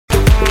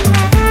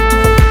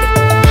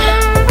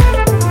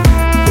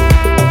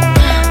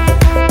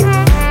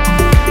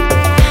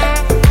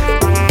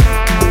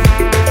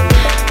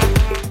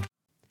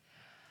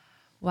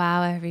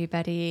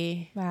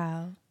everybody.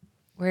 Wow.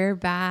 We're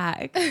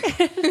back.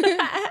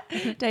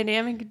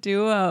 Dynamic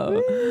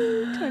duo.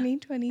 Woo,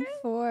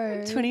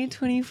 2024.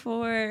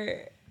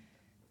 2024.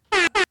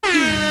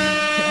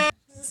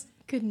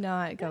 Could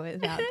not go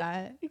without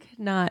that. I could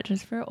not,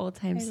 just for old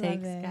time's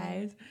sakes,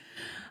 guys.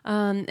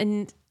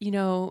 And, you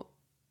know,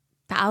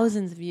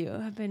 thousands of you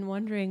have been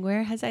wondering,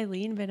 where has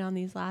Eileen been on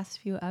these last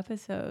few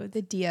episodes?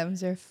 The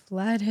DMs are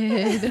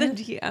flooded.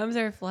 The DMs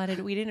are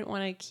flooded. We didn't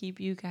want to keep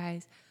you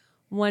guys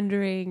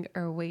wondering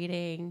or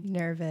waiting.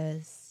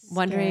 Nervous.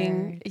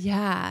 Wondering. Scared.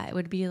 Yeah, it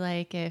would be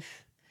like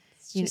if...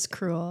 It's just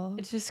cruel.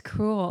 It's just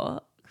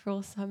cruel.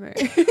 Cruel summer.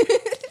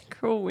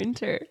 Cruel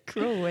winter.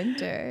 Cruel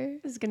winter.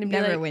 It's going to be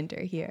never like, winter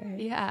here.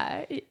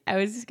 Yeah. I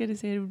was just going to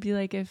say it would be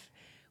like if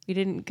we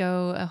didn't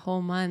go a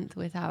whole month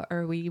without,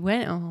 or we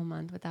went a whole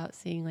month without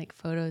seeing like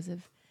photos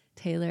of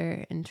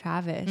Taylor and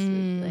Travis.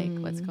 Like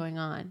what's going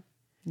on.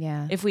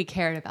 Yeah. If we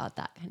cared about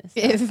that kind of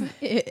stuff.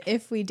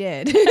 If we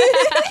did.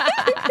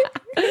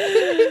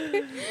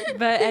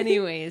 But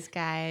anyways,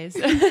 guys,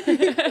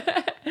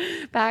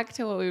 back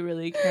to what we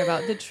really care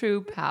about, the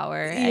true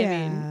power. Yeah. I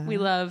mean, we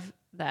love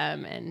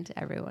them and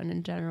everyone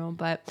in general,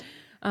 but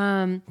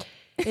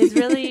is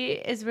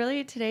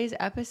really today's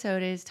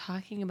episode is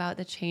talking about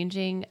the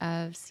changing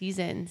of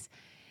seasons,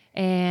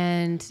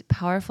 and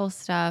powerful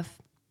stuff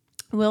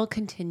will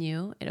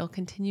continue. It'll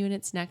continue in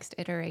its next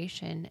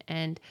iteration,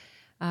 and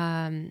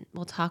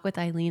we'll talk with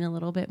Eileen a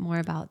little bit more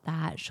about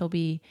that. She'll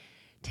be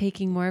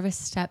taking more of a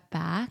step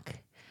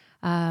back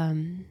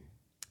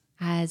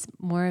as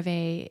more of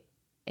a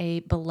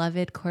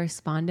beloved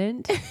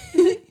correspondent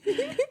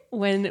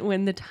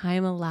when the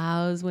time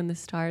allows, when the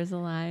stars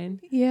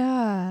align.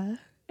 Yeah.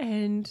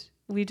 And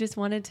we just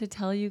wanted to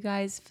tell you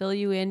guys, fill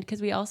you in,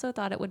 because we also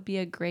thought it would be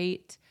a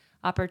great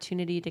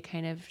opportunity to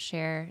kind of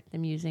share the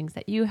musings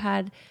that you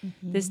had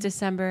this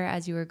December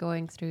as you were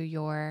going through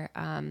your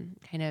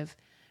kind of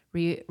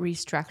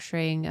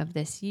restructuring of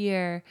this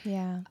year.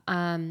 Yeah.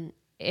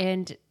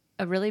 And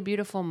a really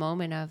beautiful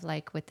moment of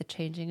like with the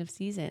changing of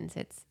seasons,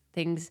 it's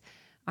things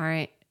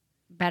aren't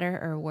better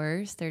or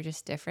worse. They're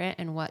just different.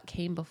 And what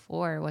came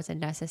before was a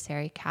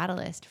necessary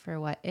catalyst for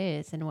what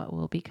is and what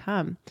will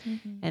become.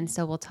 And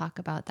so we'll talk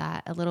about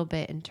that a little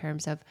bit in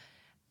terms of,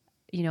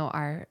 you know,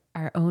 our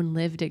own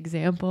lived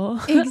example.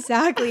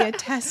 Exactly. A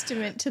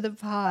testament to the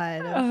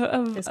pod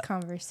of this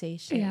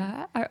conversation.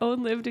 Yeah. Our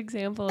own lived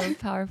example of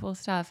powerful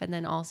stuff. And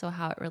then also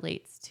how it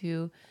relates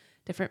to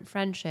different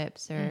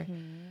friendships or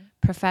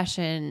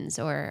professions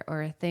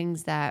or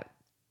things that,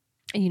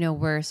 you know,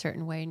 were a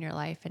certain way in your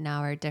life and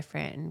now are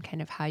different, and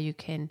kind of how you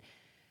can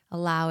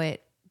allow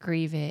it,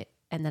 grieve it,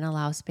 and then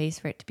allow space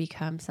for it to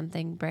become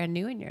something brand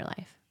new in your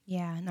life.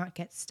 Yeah. Not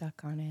get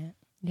stuck on it.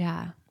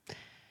 Yeah.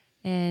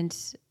 And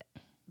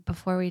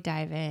before we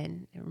dive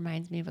in, it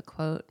reminds me of a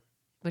quote,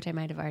 which I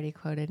might have already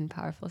quoted in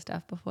Powerful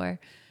Stuff before,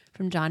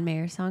 from John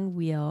Mayer's song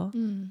Wheel,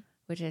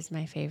 which is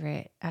my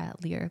favorite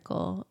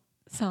lyrical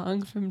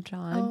song from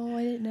John. Oh,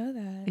 I didn't know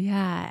that.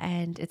 Yeah,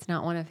 and it's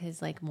not one of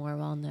his like more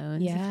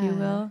well-knowns, if you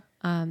will.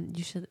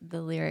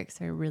 The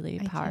lyrics are really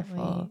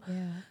powerful.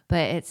 Yeah.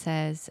 But it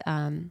says,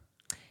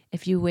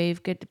 if you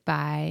wave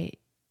goodbye,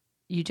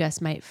 you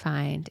just might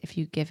find if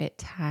you give it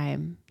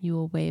time, you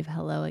will wave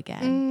hello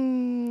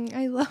again.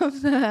 I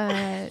love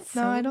that.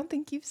 So, no, I don't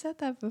think you've said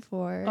that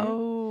before.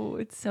 Oh,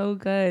 it's so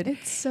good.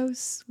 It's so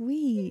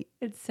sweet.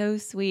 It's so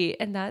sweet.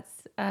 And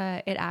that's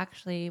it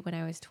actually, when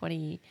I was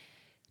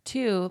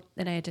 22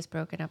 and I had just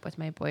broken up with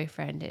my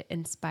boyfriend, it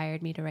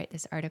inspired me to write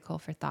this article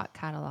for Thought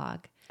Catalog.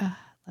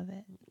 Love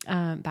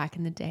it. Back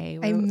in the day.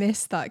 I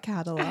miss Thought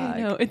Catalog. I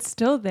know, it's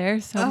still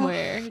there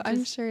somewhere.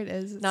 I'm sure it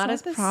is. It's not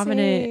as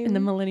prominent same. in the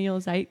millennial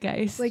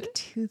zeitgeist. Like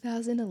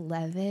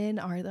 2011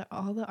 are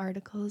all the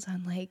articles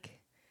on like,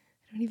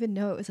 I don't even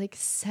know. It was like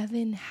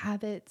 7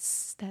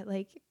 habits that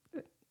like,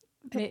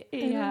 I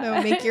don't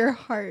know, make your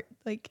heart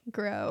like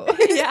grow.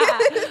 Yeah.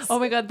 Oh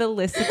my God, the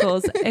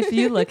listicles. If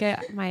you look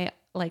at my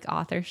like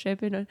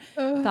authorship in a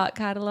Thought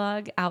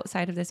Catalog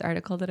outside of this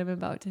article that I'm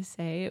about to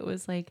say, it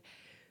was like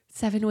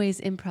 7 ways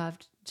improv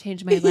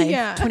changed my life.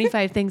 Yeah.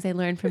 25 things I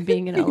learned from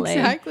being in LA.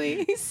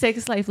 Exactly.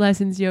 6 life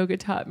lessons yoga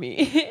taught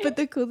me. But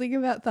the cool thing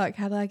about Thought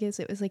Catalog is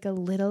it was like a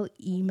little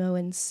emo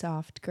and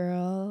soft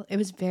girl. It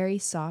was very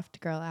soft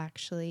girl,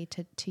 actually,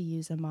 to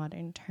use a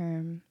modern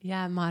term.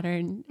 Yeah,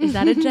 modern. Is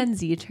that a Gen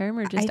Z term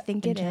or just I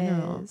think in it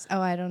general? is.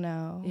 Oh, I don't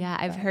know. Yeah,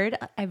 I've heard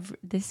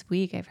this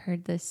week I've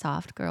heard the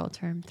soft girl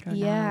term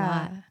thrown out a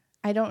lot.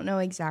 I don't know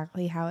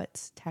exactly how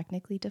it's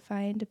technically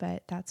defined,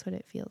 but that's what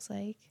it feels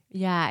like.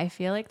 Yeah, I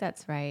feel like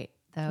that's right,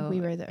 though. We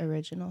were the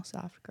original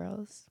soft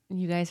girls.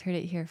 You guys heard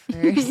it here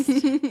first.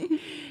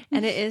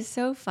 And it is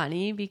so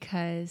funny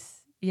because,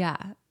 yeah,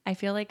 I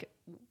feel like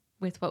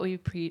with what we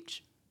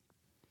preach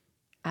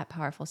at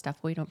Powerful Stuff,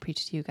 we don't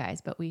preach to you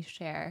guys, but we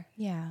share.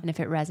 Yeah. And if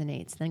it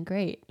resonates, then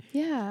great.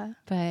 Yeah.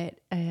 But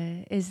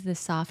is the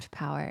soft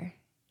power.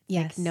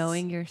 Yes. Like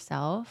knowing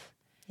yourself.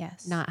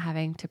 Yes. Not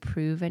having to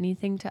prove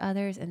anything to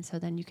others. And so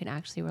then you can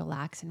actually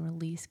relax and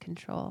release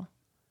control.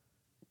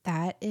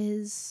 That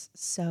is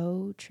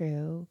so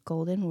true.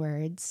 Golden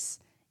words.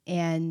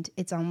 And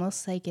it's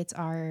almost like it's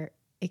our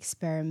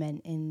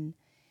experiment in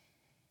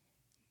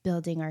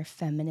building our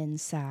feminine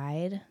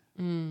side,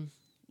 you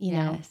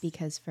know,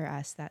 because for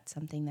us, that's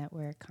something that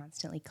we're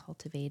constantly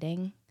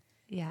cultivating.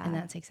 Yeah. And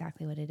that's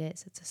exactly what it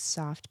is. It's a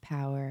soft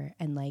power.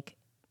 And like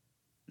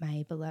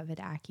my beloved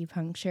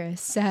acupuncturist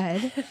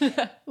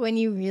said, when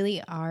you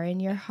really are in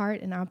your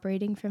heart and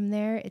operating from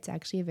there, it's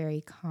actually a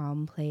very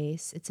calm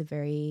place. It's a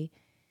very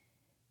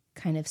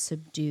kind of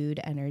subdued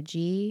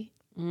energy.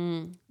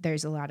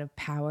 There's a lot of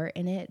power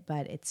in it,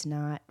 but it's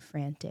not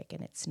frantic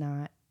and it's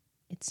not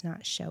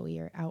showy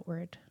or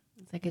outward.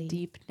 It's like a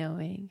deep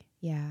knowing.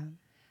 Yeah.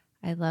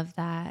 I love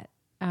that.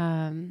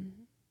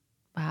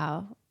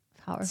 Wow.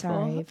 Powerful.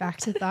 Sorry, back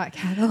to thought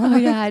catalog. Oh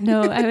yeah,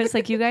 no, I was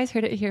like, you guys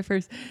heard it here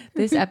first.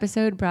 This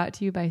episode brought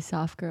to you by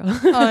Soft Girl.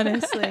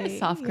 Honestly.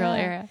 Soft Girl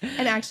era.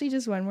 And actually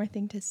just one more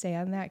thing to say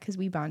on that, because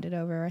we bonded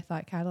over our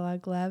thought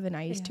catalog love. And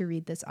I used to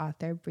read this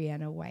author,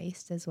 Brianna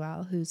Wiest, as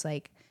well, who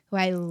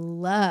I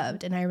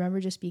loved. And I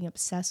remember just being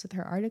obsessed with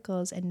her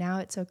articles. And now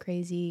it's so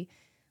crazy.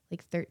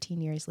 Like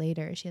 13 years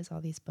later, she has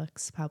all these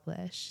books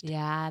published.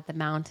 Yeah, The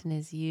Mountain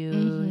Is You.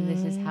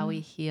 This is How We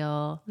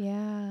Heal.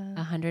 Yeah.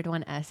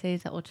 101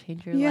 essays that will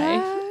change your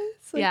life.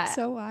 It's like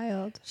so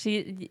wild.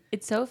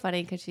 It's so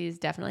funny because she's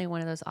definitely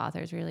one of those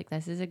authors where you're like,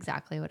 this is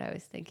exactly what I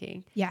was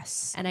thinking.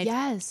 Yes. And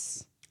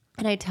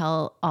I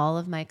tell all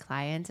of my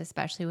clients,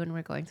 especially when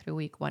we're going through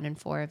week 1 and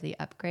 4 of the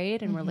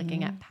upgrade and we're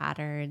looking at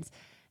patterns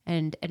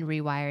and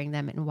rewiring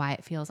them and why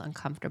it feels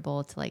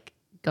uncomfortable to like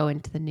go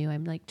into the new.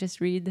 I'm like, just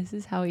read This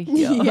Is How We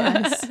Heal.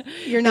 Yes.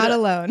 You're not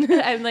alone.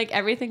 I'm like,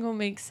 everything will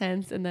make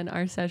sense and then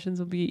our sessions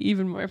will be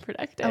even more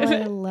productive. Oh,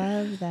 I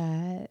love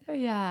that.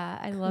 Yeah,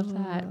 I love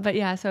that. But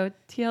yeah, so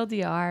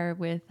TLDR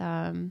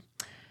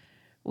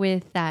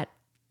with that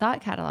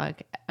thought catalog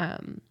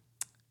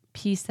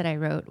piece that I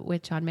wrote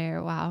with One of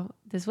Mer. Wow,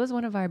 this was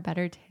one of our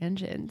better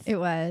tangents. It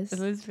was. It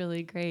was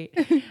really great.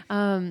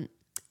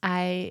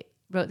 I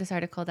wrote this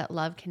article that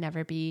love can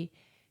never be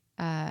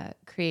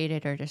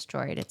created or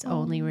destroyed. It's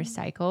only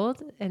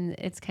recycled. And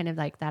it's kind of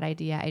like that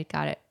idea. I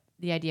got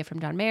the idea from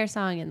One of Mer's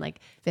song and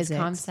like physics. This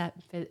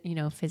concept,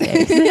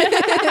 physics.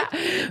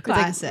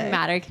 Classic. Like,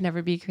 matter can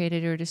never be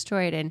created or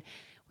destroyed. And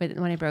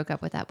when I broke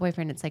up with that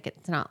boyfriend, it's like,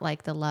 it's not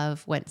like the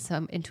love went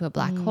into a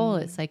black hole.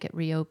 It's like it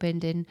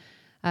reopened in,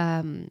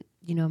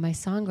 my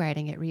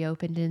songwriting, it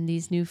reopened in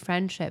these new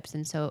friendships.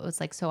 And so it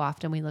was like, so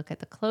often we look at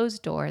the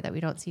closed door that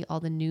we don't see all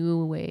the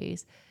new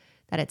ways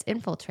that it's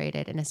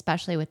infiltrated. And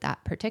especially with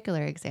that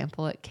particular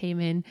example, it came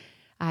in,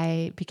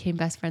 I became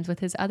best friends with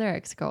his other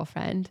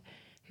ex-girlfriend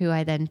who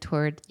I then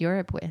toured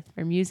Europe with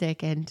for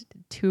music. And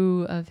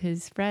 2 of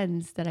his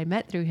friends that I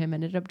met through him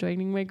ended up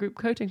joining my group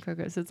coaching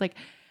program. So it's like,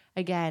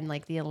 again,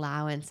 like the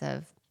allowance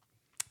of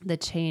the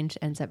change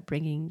ends up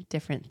bringing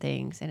different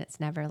things. And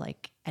it's never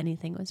like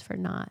anything was for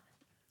naught.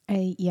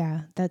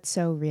 That's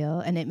so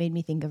real. And it made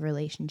me think of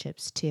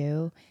relationships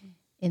too,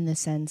 in the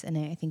sense, and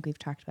I think we've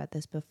talked about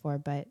this before,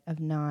 but of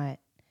not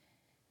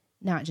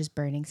just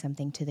burning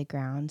something to the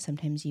ground.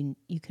 Sometimes you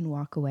can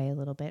walk away a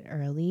little bit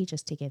early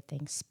just to give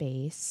things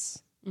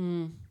space.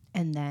 And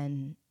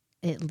then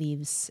it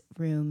leaves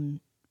room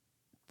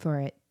for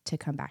it to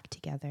come back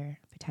together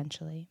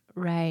potentially.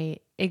 Right.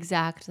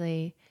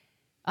 Exactly.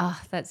 Oh,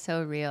 that's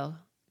so real.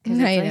 I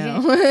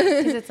know.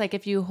 Because it's like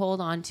if you hold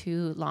on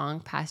too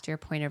long past your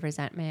point of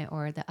resentment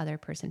or the other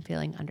person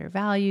feeling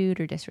undervalued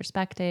or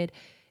disrespected,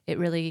 it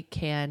really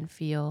can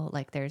feel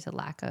like there's a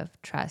lack of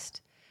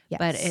trust. Yes.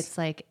 But it's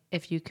like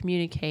if you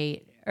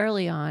communicate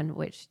early on,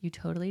 which you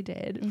totally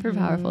did for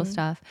powerful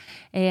stuff,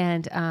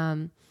 and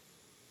kind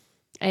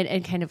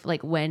of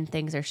like when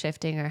things are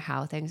shifting or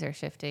how things are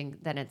shifting,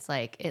 then it's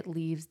like it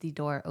leaves the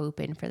door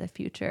open for the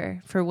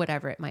future for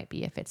whatever it might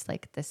be. If it's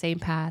like the same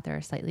path or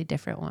a slightly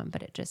different one,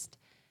 but it just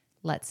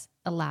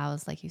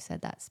allows, like you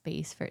said, that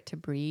space for it to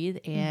breathe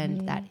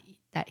and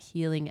that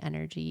healing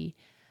energy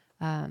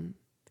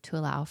to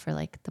allow for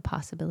like the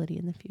possibility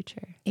in the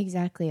future.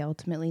 Exactly.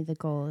 Ultimately, the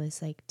goal is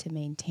like to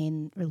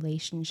maintain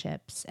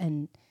relationships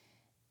and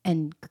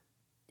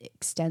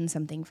extend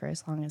something for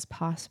as long as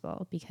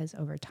possible, because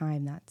over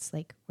time, that's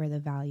like where the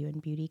value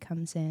and beauty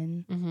comes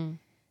in.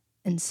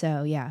 And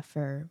so, yeah,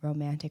 for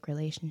romantic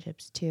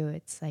relationships too,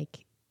 it's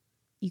like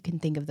you can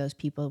think of those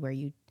people where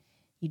you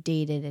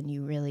dated and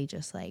you really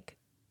just like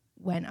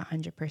went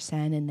 100%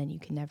 and then you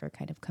can never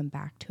kind of come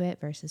back to it,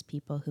 versus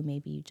people who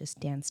maybe you just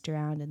danced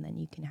around and then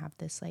you can have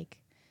this like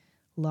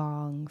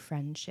long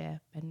friendship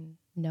and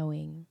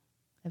knowing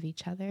of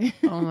each other.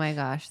 Oh my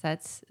gosh,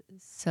 that's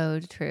so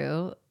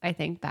true. I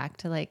think back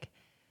to like,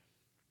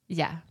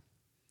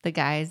 the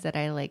guys that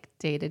I like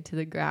dated to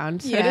the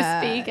ground, so to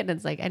speak. And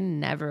it's like, I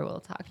never will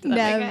talk to them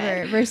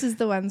again. Versus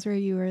the ones where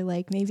you were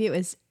like, maybe it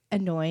was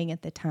annoying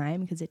at the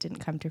time because it didn't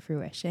come to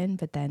fruition,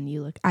 but then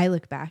I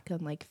look back on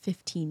like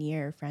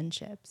 15-year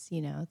friendships,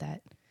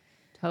 that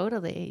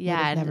totally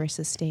never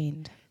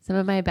sustained. Some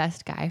of my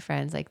best guy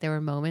friends, like there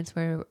were moments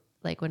where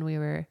like when we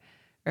were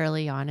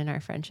early on in our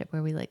friendship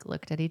where we like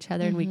looked at each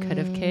other and we could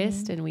have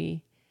kissed and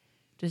we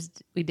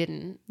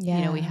didn't.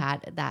 We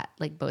had that,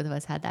 like both of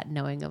us had that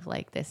knowing of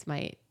like this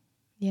might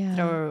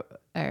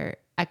or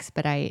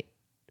expedite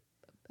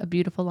a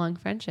beautiful long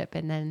friendship.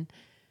 And then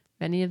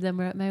many of them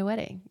were at my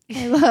wedding.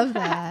 I love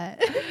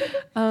that.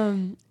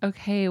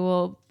 Okay,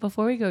 well,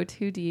 before we go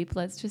too deep,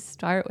 let's just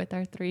start with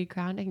our 3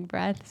 grounding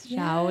breaths,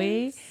 shall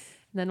we? And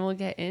then we'll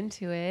get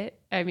into it.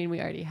 I mean,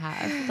 we already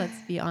have,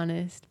 let's be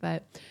honest,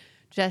 but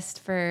just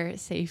for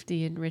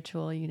safety and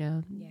ritual,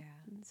 Yeah.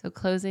 So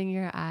closing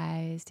your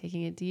eyes,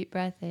 taking a deep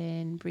breath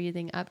in,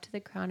 breathing up to the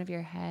crown of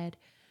your head,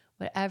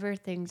 whatever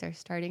things are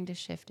starting to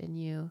shift in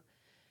you,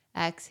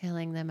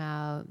 exhaling them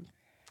out,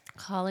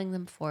 calling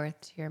them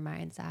forth to your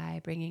mind's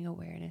eye, bringing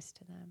awareness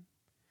to them.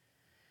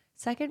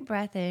 Second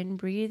breath in,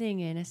 breathing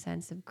in a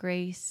sense of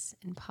grace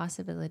and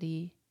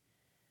possibility,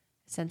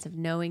 a sense of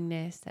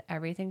knowingness that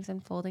everything's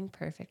unfolding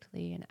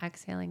perfectly, and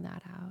exhaling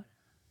that out.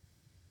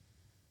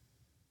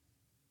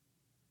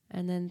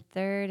 And then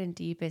third and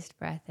deepest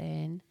breath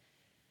in,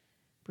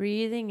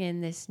 breathing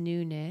in this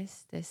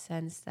newness, this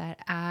sense that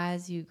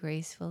as you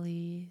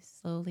gracefully,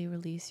 slowly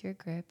release your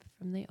grip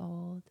from the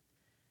old,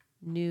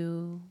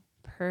 new,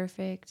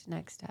 perfect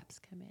next steps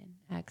come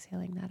in,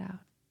 exhaling that out.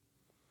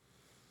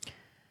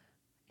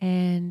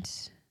 And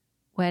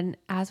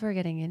as we're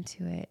getting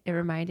into it, it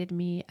reminded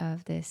me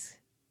of this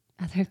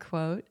other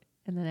quote,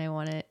 and then I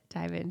want to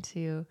dive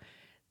into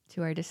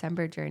our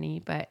December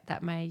journey, but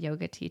that my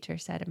yoga teacher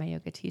said in my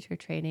yoga teacher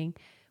training,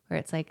 where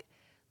it's like,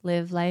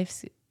 live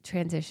life's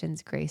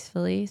transitions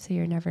gracefully so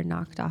you're never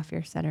knocked off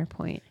your center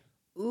point.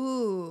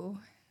 Ooh,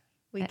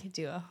 we could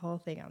do a whole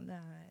thing on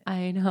that.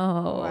 I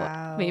know.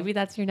 Wow. Maybe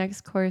that's your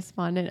next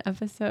correspondent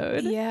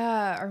episode.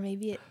 Yeah, or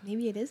maybe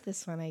it is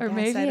this one, I guess.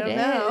 Maybe I don't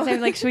know.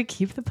 I'm like, should we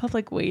keep the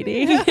public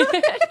waiting?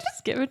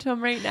 Just give it to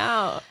them right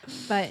now.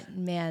 But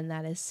man,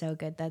 that is so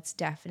good. That's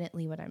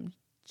definitely what I'm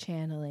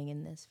channeling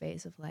in this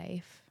phase of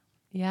life.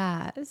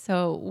 Yeah.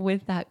 So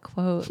with that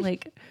quote,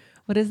 like,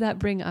 what does that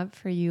bring up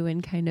for you?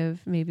 And kind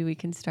of maybe we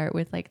can start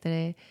with like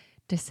the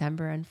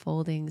December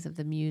unfoldings of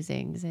the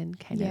musings and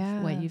kind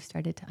of what you've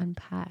started to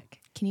unpack.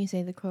 Can you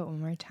say the quote one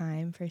more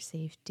time for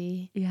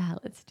safety? Yeah,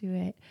 let's do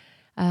it.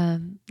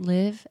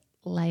 Live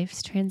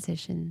life's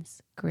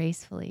transitions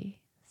gracefully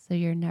so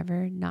you're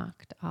never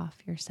knocked off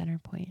your center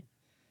point.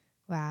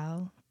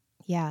 Wow.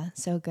 Yeah,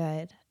 so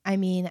good. I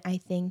mean, I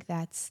think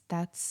that's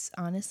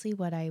honestly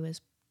what I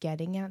was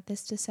getting at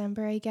this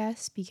December, I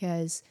guess,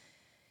 because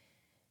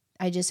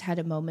I just had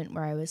a moment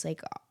where I was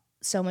like,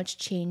 so much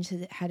change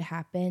had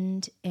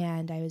happened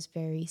and I was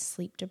very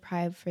sleep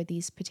deprived for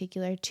these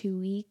particular 2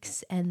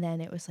 weeks. And then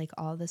it was like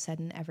all of a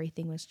sudden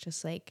everything was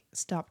just like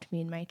stopped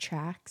me in my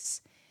tracks.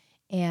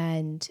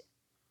 And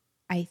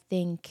I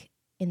think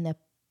in the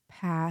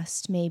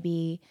past,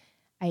 maybe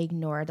I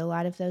ignored a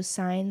lot of those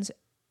signs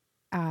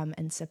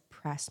and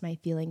suppressed my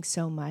feelings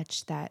so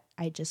much that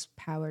I just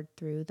powered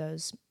through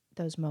those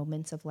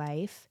moments of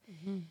life.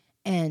 Mm-hmm.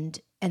 And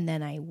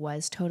then I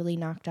was totally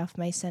knocked off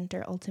my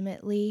center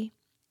ultimately.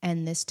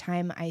 And this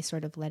time I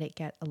sort of let it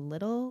get a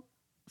little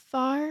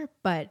far,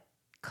 but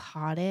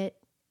caught it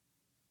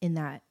in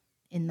that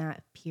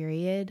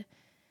period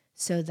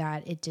so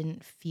that it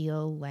didn't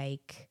feel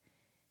like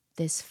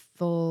this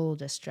full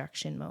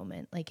destruction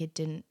moment. Like it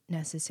didn't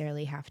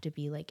necessarily have to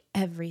be like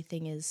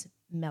everything is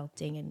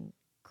melting and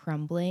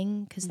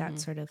crumbling, because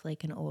that's sort of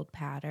like an old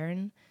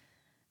pattern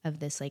of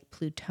this like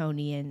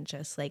Plutonian,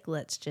 just like,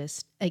 let's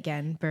just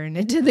again burn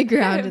it to the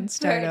ground and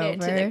start over.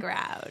 Burn it to the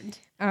ground.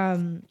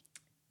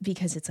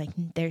 Because it's like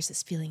there's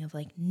this feeling of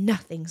like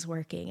nothing's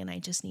working and I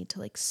just need to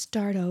like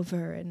start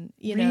over and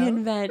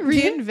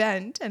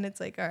reinvent. And it's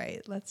like, all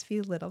right, let's be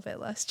a little bit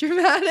less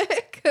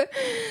dramatic.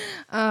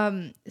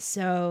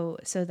 So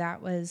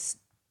that was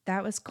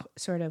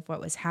sort of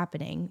what was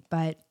happening.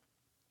 But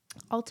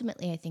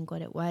ultimately, I think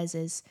what it was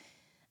is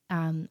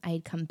I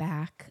had come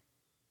back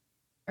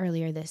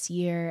earlier this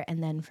year,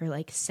 and then for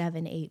like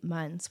 7-8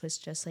 months was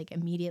just like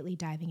immediately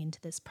diving into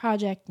this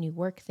project, new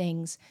work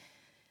things,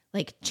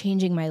 like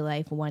changing my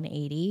life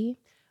 180.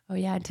 Oh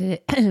yeah,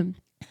 to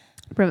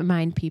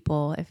remind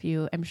people,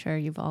 I'm sure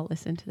you've all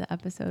listened to the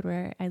episode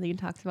where Eileen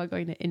talks about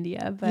going to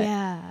India, but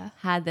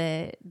had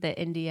the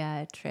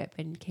India trip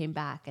and came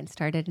back and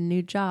started a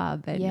new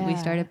job, and we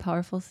started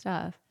Powerful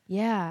Stuff.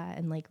 Yeah,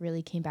 and like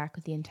really came back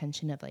with the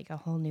intention of like a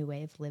whole new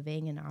way of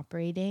living and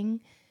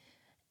operating.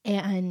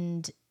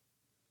 And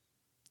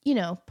you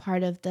know,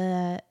 part of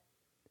the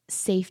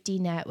safety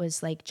net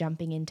was like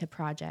jumping into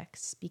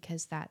projects,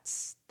 because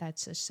that's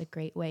just a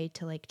great way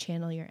to like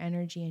channel your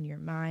energy and your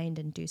mind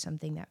and do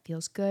something that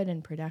feels good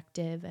and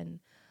productive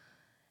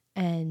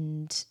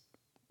and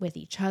with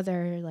each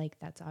other. Like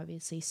that's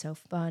obviously so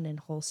fun and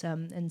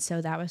wholesome. And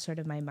so that was sort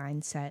of my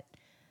mindset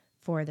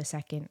for the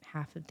second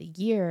half of the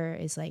year,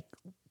 is like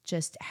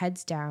just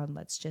heads down,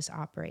 let's just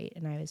operate.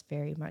 And I was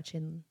very much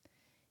in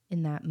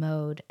that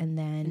mode. And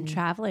then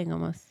traveling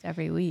almost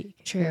every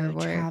week. True,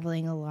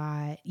 traveling a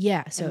lot.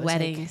 Yeah. So it was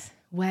weddings. Like,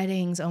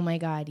 weddings. Oh my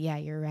God. Yeah,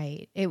 you're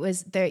right. It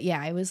was there.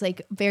 Yeah. It was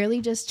like barely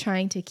just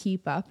trying to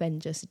keep up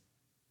and just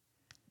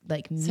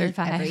like meet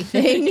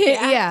everything.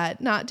 Yeah.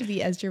 Not to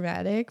be as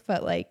dramatic,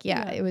 but like,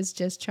 it was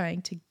just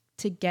trying to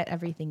to get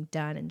everything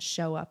done and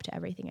show up to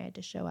everything I had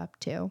to show up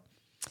to.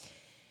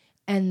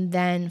 And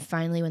then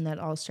finally, when that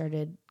all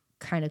started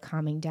kind of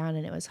calming down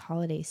and it was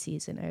holiday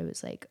season, I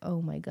was like,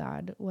 oh my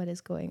God, what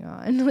is going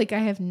on? Like, I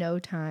have no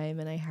time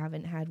and I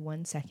haven't had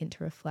 1 second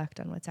to reflect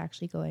on what's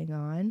actually going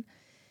on.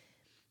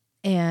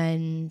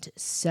 And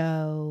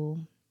so,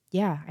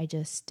 yeah, I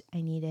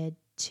needed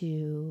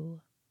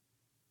to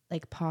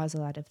like pause a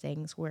lot of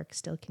things. Work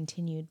still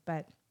continued,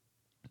 but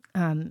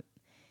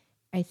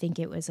I think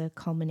it was a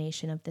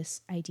culmination of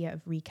this idea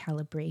of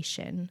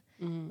recalibration,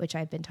 which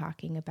I've been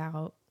talking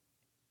about,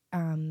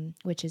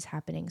 which is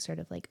happening sort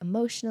of like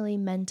emotionally,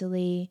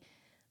 mentally.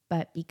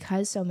 But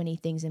because so many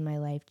things in my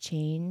life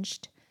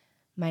changed,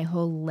 my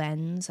whole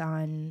lens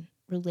on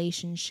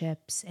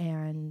relationships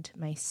and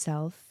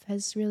myself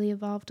has really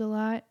evolved a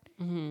lot.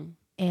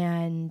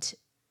 And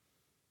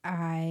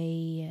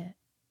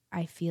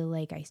I feel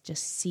like I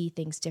just see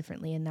things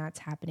differently, and that's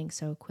happening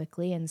so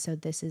quickly. And so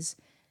this is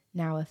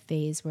now a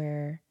phase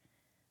where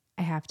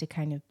I have to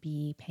kind of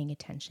be paying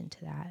attention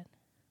to that.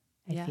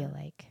 I feel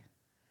like.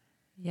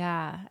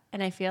 Yeah.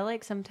 And I feel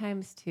like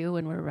sometimes too,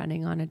 when we're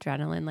running on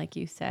adrenaline, like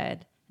you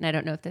said, and I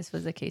don't know if this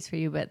was the case for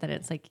you, but then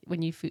it's like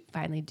when you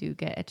finally do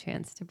get a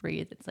chance to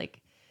breathe, it's like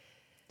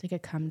a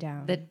come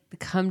down. The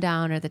come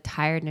down or the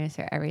tiredness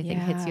or everything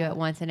hits you at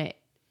once. And it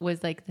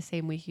was like the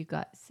same week you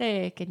got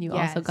sick and you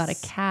also got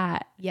a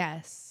cat.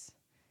 Yes.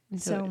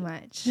 So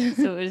much.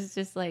 So it was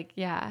just like,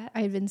 yeah.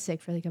 I had been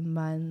sick for like a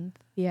month.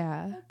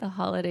 Yeah. The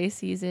holiday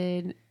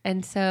season.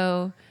 And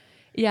so,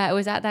 yeah, it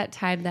was at that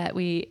time that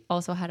we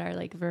also had our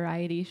like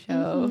variety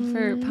show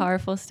for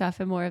powerful stuff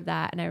and more of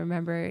that. And I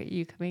remember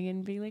you coming in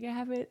and being like, I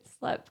haven't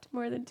slept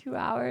more than 2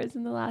 hours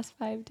in the last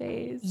 5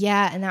 days.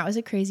 Yeah. And that was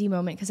a crazy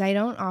moment because I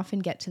don't often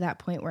get to that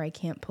point where I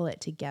can't pull it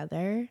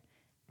together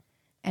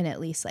and at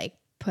least like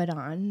put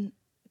on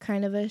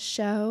kind of a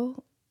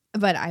show.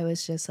 But I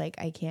was just like,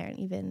 I can't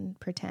even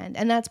pretend.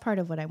 And that's part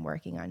of what I'm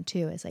working on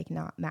too, is like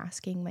not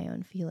masking my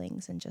own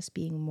feelings and just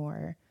being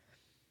more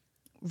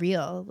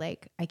real.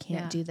 Like, I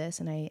can't do this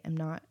and I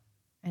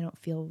don't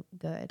feel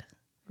good.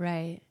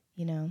 Right.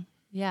 You know?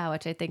 Yeah.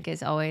 Which I think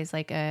is always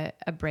like a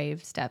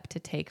brave step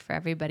to take for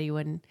everybody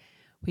when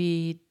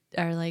we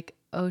are like,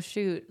 oh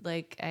shoot,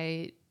 like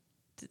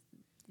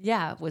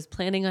was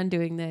planning on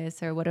doing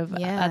this, or what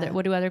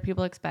do other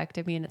people expect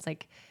of me? And it's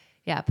like,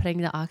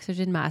 putting the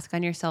oxygen mask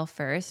on yourself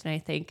first. And I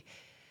think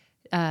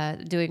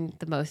doing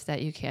the most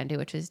that you can do,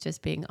 which is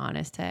just being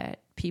honest to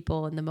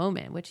people in the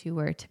moment, which you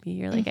were to me.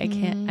 You're like,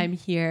 I'm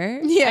here.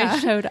 Yeah. I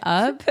showed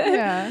up,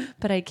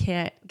 but I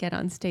can't get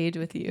on stage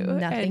with you.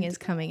 Nothing is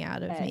coming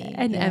out of me.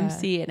 And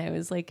MC. And I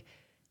was like,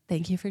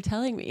 thank you for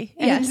telling me.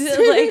 Yes.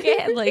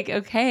 And like,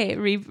 okay,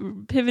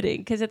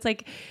 pivoting. Cause it's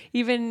like,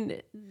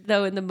 even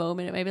though in the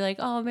moment it might be like,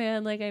 oh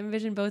man, like I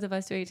envision both of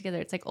us doing it together.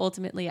 It's like,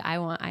 ultimately I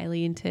want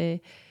Eileen to,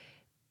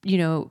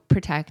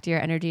 protect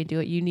your energy and do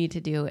what you need to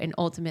do. And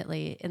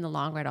ultimately in the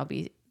long run, I'll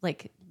be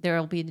like,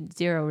 there'll be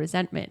zero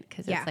resentment.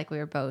 Cause it's like, we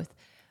were both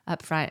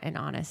upfront and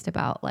honest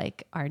about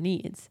like our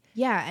needs.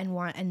 Yeah.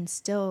 And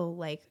still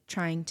like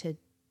trying to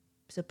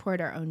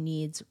support our own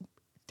needs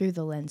through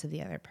the lens of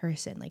the other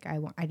person. Like I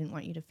didn't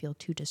want you to feel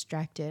too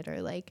distracted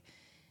or like,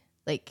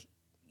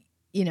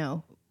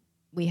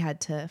 we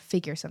had to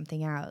figure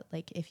something out.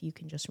 Like if you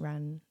can just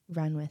run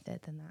with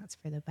it, then that's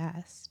for the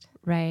best.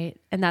 Right.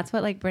 And that's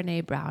what like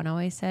Brene Brown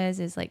always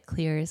says is like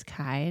clear is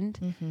kind.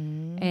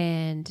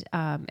 And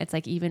it's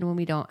like, even when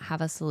we don't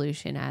have a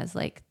solution, as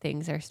like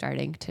things are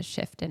starting to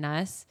shift in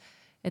us,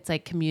 it's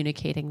like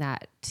communicating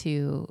that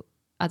to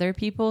other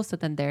people. So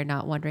then they're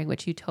not wondering,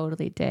 which you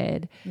totally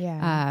did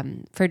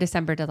for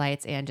December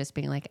Delights, and just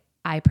being like,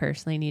 I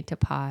personally need to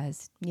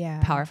pause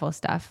powerful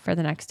stuff for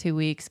the next 2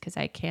 weeks because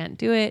I can't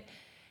do it.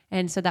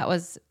 And so that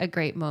was a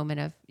great moment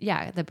of,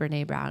 the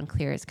Brene Brown,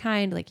 clear is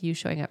kind, like you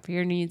showing up for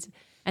your needs.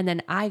 And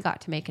then I got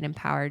to make an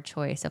empowered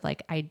choice of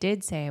like, I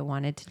did say I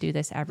wanted to do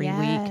this every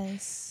week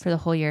for the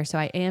whole year. So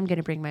I am going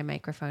to bring my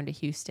microphone to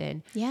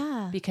Houston.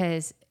 Yeah.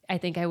 Because I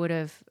think I would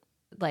have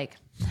like,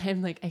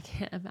 I'm like, I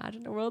can't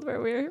imagine a world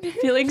where we're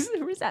feeling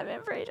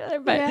resentment for each other.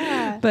 But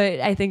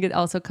I think it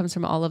also comes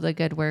from all of the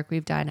good work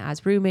we've done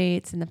as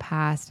roommates in the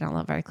past and all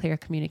of our clear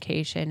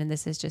communication. And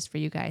this is just for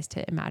you guys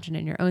to imagine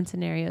in your own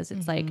scenarios.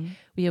 It's like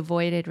we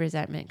avoided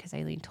resentment because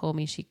Eileen told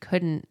me she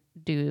couldn't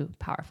do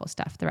powerful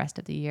stuff the rest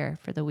of the year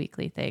for the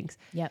weekly things.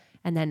 Yep.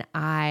 And then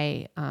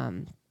I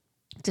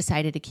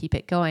decided to keep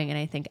it going. And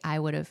I think I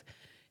would have,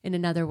 in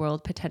another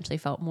world, potentially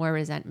felt more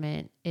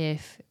resentment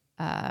if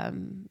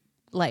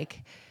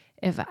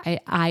if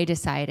I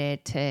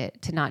decided to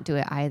not do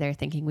it either,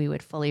 thinking we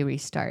would fully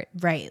restart.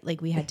 Right.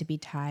 Like we had to be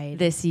tied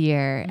this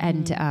year.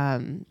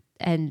 And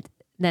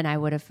then I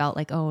would have felt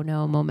like, oh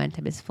no,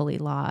 momentum is fully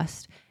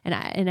lost. And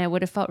I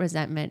would have felt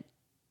resentment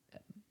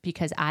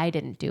because I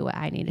didn't do what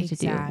I needed to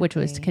do, which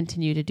was to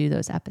continue to do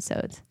those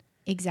episodes.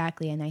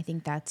 Exactly. And I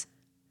think that's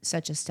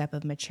such a step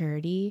of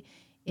maturity,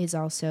 is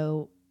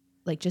also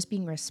like just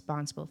being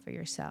responsible for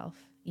yourself,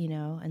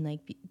 and like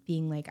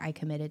being like, I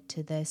committed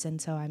to this.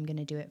 And so I'm going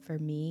to do it for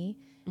me.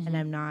 And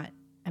I'm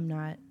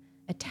not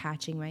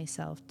attaching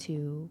myself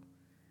to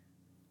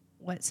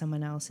what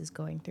someone else is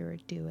going through or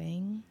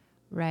doing.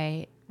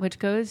 Right. Which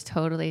goes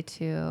totally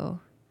to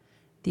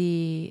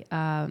the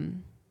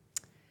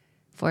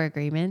 4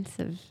 agreements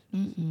of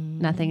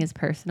nothing is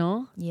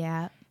personal.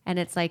 Yeah. And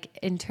it's like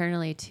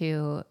internally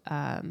too,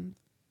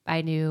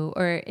 I knew,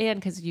 and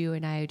because you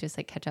and I just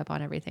like catch up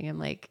on everything. I'm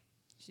like,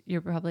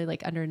 you're probably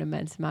like under an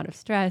immense amount of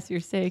stress.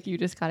 You're sick. You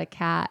just got a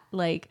cat.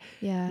 Like,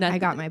 yeah, I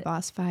got my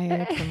boss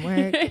fired from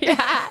work.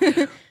 Yeah.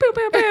 Boo,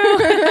 boo, boo.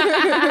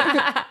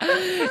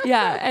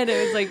 Yeah. And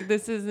it was like,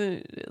 this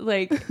isn't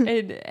like,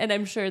 and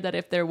I'm sure that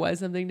if there was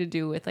something to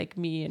do with like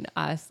me and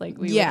us, like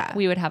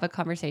we would have a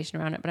conversation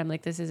around it, but I'm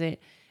like, this isn't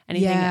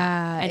anything.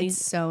 Yeah.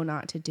 It's so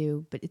not to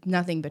do, but it's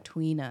nothing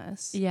between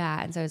us.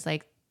 Yeah. And so it's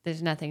like,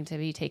 there's nothing to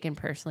be taken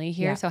personally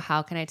here. Yeah. So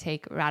how can I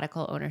take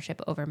radical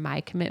ownership over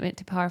my commitment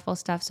to powerful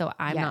stuff? So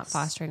I'm not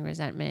fostering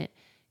resentment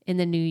in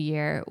the new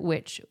year,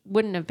 which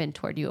wouldn't have been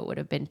toward you. It would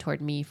have been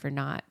toward me for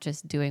not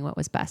just doing what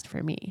was best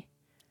for me.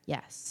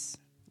 Yes.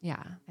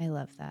 Yeah. I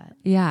love that.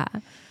 Yeah.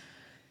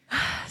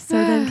 So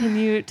then can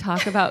you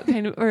talk about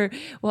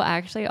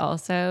actually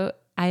also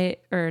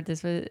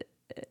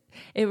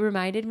it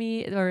reminded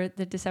me, or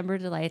the December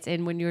delights,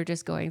 and when you were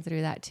just going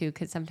through that too,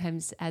 because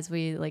sometimes as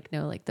we like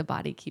know, like the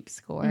body keeps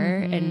score,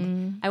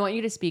 and I want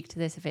you to speak to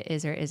this if it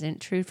is or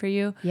isn't true for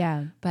you.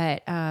 Yeah.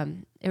 But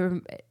and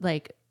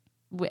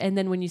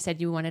then when you said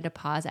you wanted to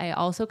pause, I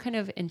also kind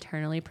of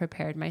internally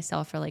prepared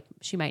myself for like,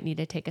 she might need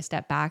to take a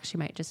step back. She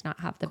might just not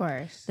have the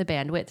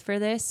bandwidth for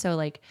this. So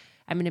like,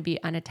 I'm going to be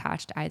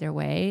unattached either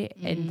way.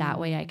 And that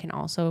way I can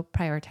also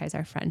prioritize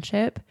our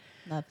friendship.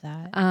 Love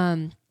that.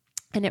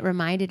 And it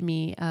reminded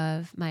me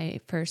of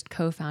my first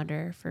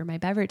co-founder for my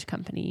beverage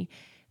company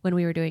when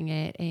we were doing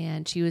it.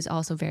 And she was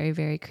also very,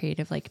 very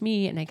creative like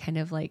me. And I kind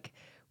of like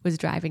was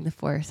driving the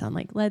force on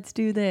like, let's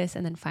do this.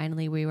 And then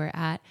finally we were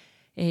at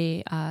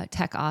a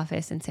tech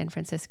office in San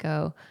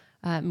Francisco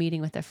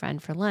meeting with a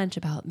friend for lunch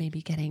about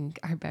maybe getting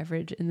our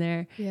beverage in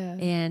there. Yeah.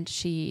 And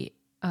she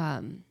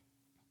had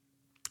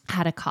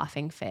a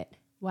coughing fit.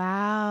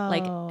 Wow.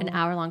 Like an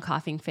hour-long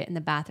coughing fit in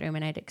the bathroom,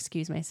 and I'd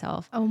excuse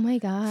myself. Oh my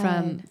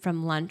God.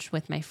 From lunch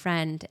with my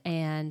friend,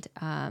 and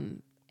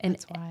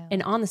That's wild.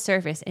 And on the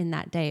surface in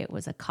that day it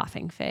was a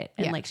coughing fit,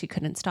 and like she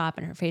couldn't stop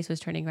and her face was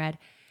turning red.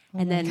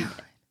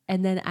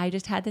 And then I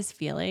just had this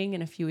feeling,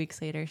 and a few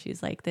weeks later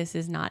she's like, this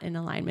is not in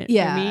alignment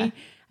for me.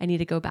 I need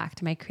to go back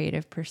to my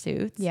creative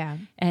pursuits. Yeah.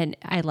 And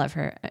I love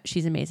her.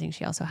 She's amazing.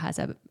 She also has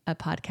a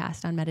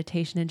podcast on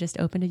meditation and just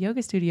opened a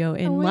yoga studio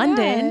in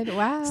London. God.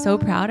 Wow. So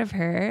proud of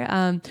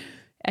her.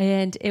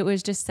 And it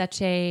was just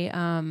such a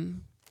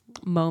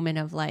moment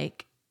of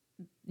like,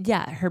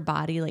 her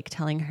body like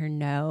telling her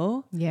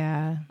no.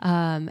 Yeah.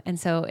 And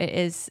so it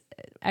is,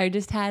 I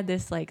just had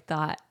this like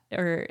thought,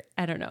 or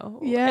I don't know.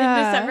 Yeah.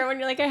 In December when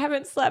you're like, I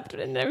haven't slept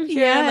and I'm here.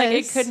 Yes.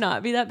 Like it could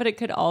not be that, but it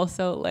could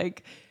also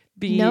like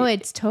be. No,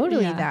 it's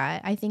totally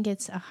that. I think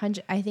it's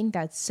 100. I think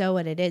that's so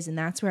what it is. And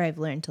that's where I've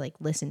learned to like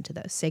listen to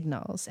those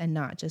signals and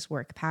not just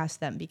work past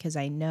them, because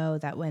I know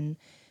that when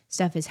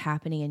stuff is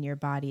happening in your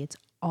body, it's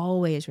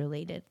always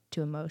related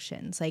to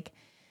emotions. Like,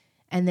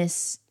 and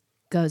this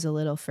goes a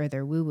little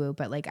further woo woo,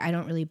 but like, I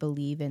don't really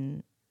believe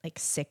in like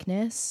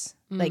sickness.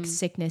 Like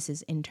sickness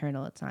is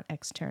internal, it's not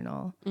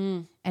external.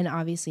 And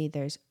obviously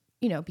there's,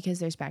 because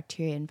there's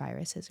bacteria and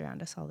viruses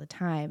around us all the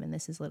time. And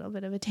this is a little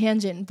bit of a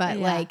tangent,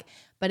 but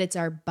but it's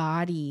our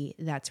body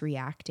that's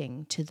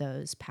reacting to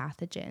those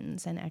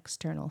pathogens and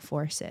external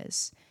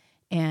forces.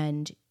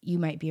 And you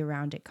might be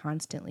around it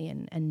constantly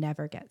and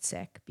never get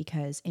sick,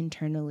 because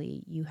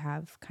internally you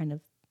have kind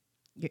of,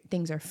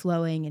 things are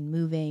flowing and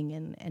moving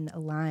and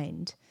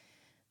aligned.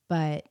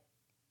 But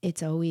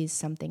it's always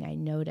something I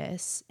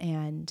notice.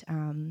 And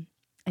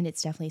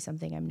it's definitely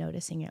something I'm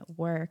noticing at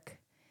work.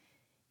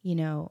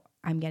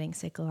 I'm getting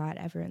sick a lot.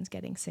 Everyone's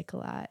getting sick a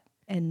lot.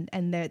 And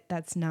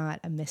that's not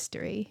a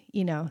mystery,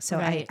 So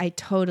right. I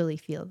totally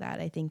feel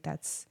that. I think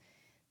it's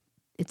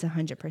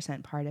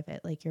 100% part of it.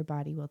 Like your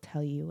body will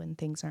tell you when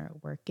things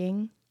aren't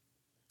working.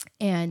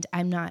 And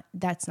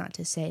that's not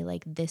to say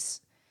like this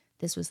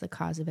was the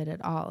cause of it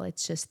at all.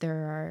 It's just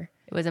it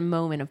was a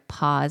moment of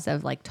pause,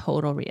 of like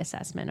total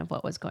reassessment of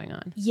what was going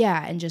on.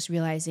 Yeah. And just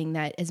realizing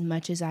that as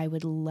much as I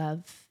would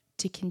love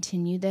to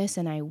continue this,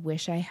 and I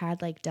wish I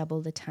had like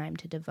double the time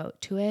to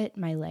devote to it,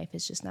 my life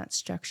is just not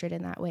structured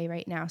in that way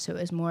right now. So it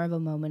was more of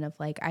a moment of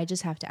like, I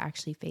just have to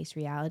actually face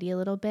reality a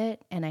little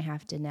bit, and I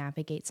have to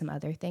navigate some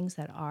other things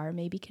that are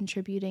maybe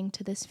contributing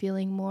to this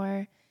feeling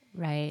more.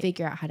 Right.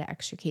 Figure out how to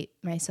extricate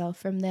myself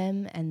from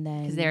them. And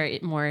then, because they're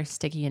more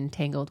sticky and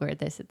tangled, where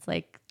it's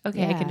like,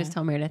 okay, I can just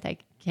tell Meredith I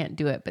can't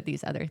do it, but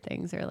these other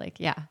things are like,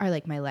 are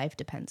like my life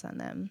depends on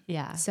them.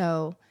 Yeah.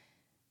 So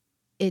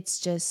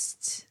it's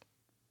just,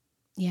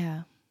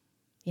 yeah.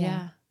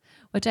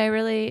 Which I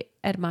really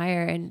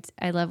admire. And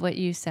I love what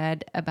you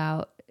said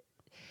about,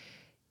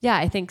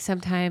 I think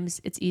sometimes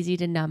it's easy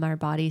to numb our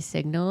body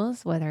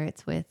signals, whether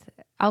it's with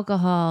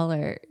alcohol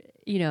or,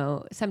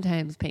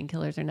 sometimes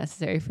painkillers are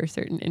necessary for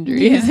certain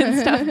injuries and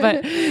stuff,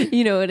 but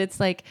and it's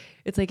like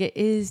it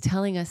is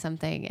telling us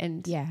something.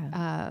 And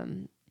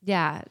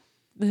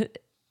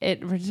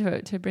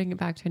to bring it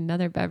back to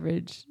another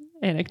beverage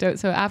anecdote.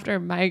 So after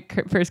my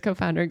first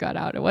co-founder got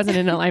out, it wasn't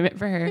in alignment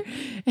for her.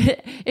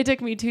 It took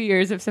me 2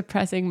 years of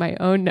suppressing my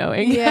own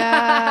knowing.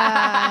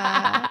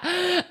 Yeah.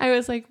 I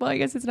was like, well, I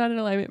guess it's not in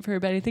alignment for her,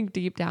 but I think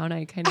deep down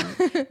I kind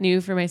of knew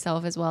for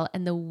myself as well.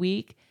 And the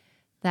week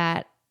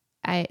that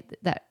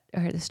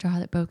or the straw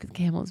that broke the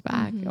camel's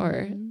back,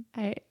 or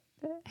I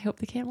hope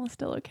the camel is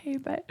still okay.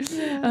 But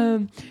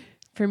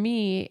for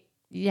me,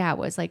 it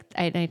was like,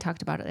 I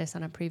talked about this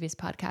on a previous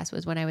podcast,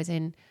 was when I was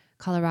in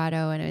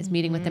Colorado and I was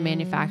meeting with the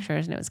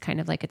manufacturers, and it was kind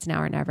of like, it's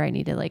now or never. I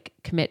need to like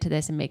commit to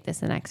this and make this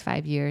the next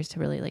 5 years to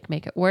really like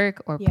make it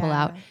work or pull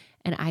out.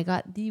 And I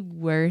got the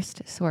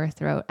worst sore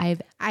throat I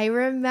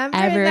remember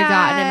ever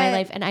gotten in my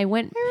life. And I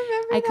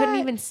couldn't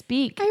even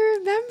speak. I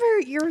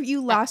remember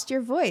you lost your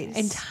voice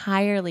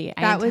entirely.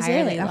 That was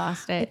it.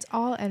 Lost it. It's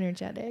all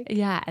energetic.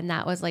 Yeah. And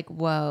that was like,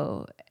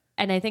 whoa.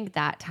 And I think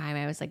that time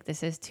I was like,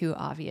 this is too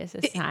obvious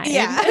a sign.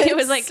 Yeah. It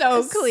was like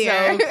so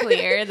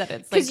clear that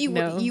it's like,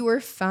 because you were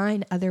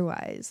fine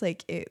otherwise.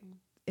 Like it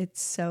was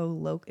so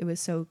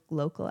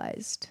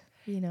localized,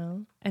 you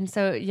know? And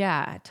so,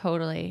 yeah,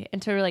 totally.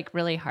 And to like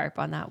really harp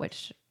on that,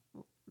 which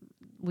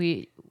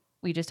we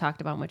just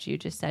talked about, which you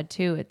just said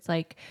too. It's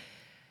like,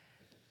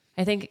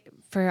 I think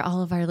for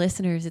all of our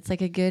listeners, it's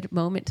like a good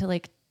moment to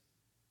like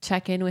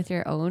check in with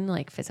your own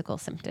like physical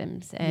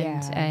symptoms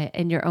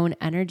and your own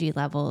energy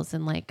levels.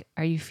 And like,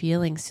 are you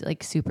feeling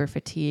like super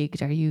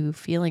fatigued? Are you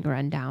feeling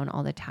run down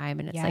all the time?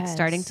 And it's like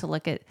starting to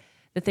look at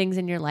the things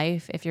in your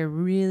life, if you're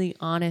really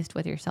honest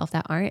with yourself,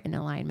 that aren't in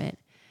alignment,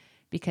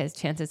 because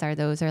chances are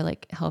those are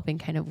like helping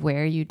kind of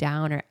wear you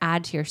down or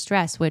add to your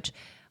stress, which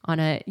on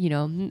a,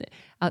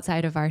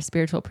 outside of our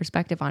spiritual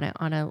perspective on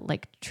a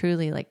like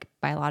truly like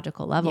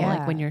biological level,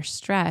 like when you're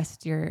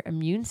stressed, your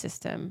immune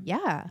system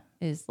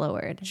is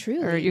lowered.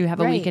 Truly. Or you have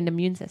a weakened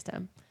immune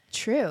system.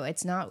 True.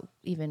 It's not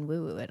even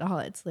woo-woo at all.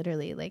 It's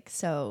literally like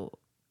so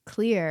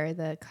clear,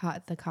 the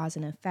cause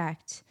and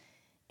effect.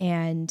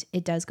 And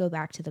it does go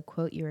back to the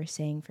quote you were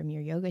saying from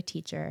your yoga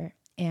teacher.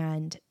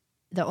 And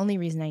the only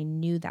reason I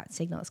knew that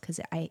signal is because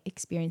I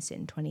experienced it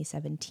in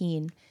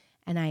 2017,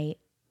 and I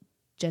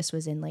just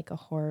was in like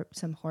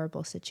some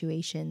horrible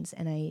situations,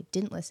 and I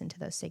didn't listen to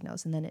those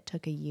signals. And then it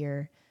took a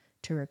year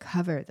to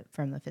recover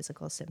from the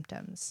physical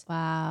symptoms.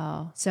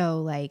 Wow.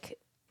 So like,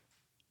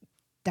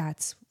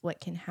 that's what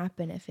can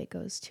happen if it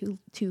goes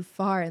too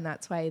far. And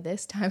that's why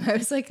this time I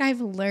was like,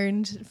 I've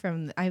learned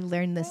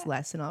this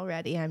lesson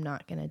already. I'm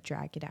not going to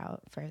drag it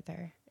out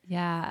further.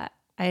 Yeah.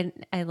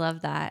 I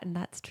love that. And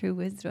that's true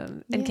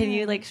wisdom. And can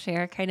you like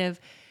share kind of,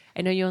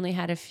 I know you only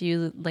had a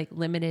few like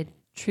limited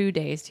true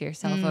days to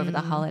yourself over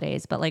the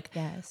holidays, but like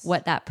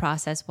what that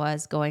process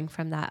was going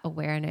from that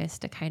awareness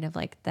to kind of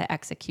like the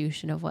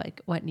execution of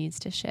what needs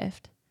to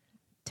shift.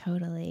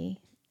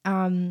 Totally.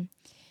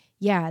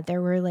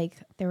 There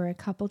were a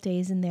couple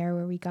days in there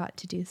where we got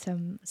to do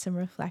some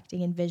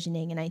reflecting and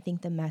visioning. And I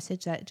think the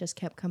message that just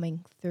kept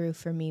coming through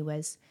for me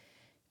was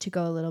to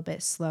go a little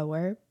bit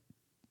slower.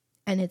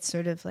 And it's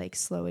sort of like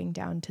slowing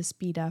down to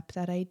speed up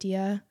that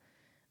idea.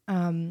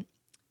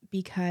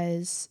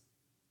 Because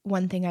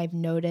one thing I've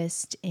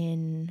noticed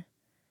in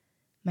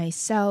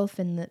myself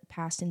and the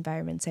past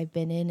environments I've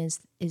been in is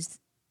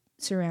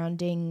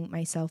surrounding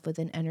myself with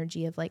an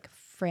energy of like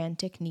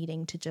frantic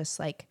needing to just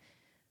like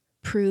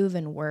prove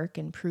and work.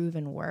 And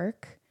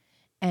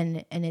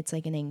it's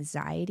like an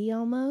anxiety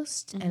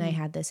almost. And I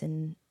had this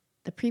in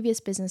the previous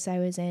business I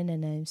was in,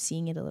 and I'm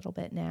seeing it a little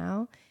bit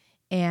now.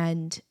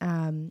 And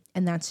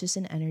that's just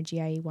an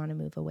energy I want to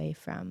move away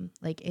from.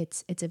 Like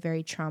it's a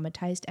very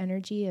traumatized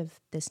energy of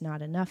this not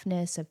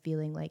enoughness, of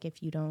feeling like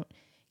if you don't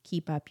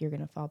keep up, you're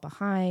going to fall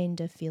behind,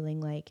 of feeling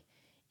like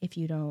if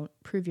you don't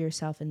prove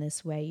yourself in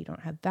this way, you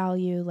don't have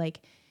value.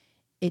 Like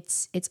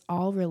it's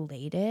all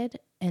related.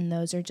 And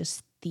those are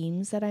just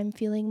themes that I'm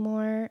feeling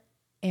more.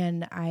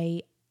 And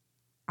I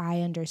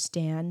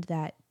understand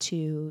that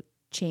to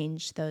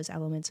change those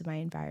elements of my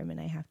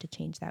environment, I have to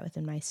change that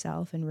within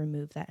myself and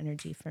remove that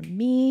energy from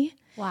me.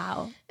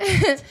 Wow.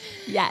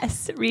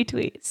 Yes.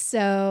 Retweet.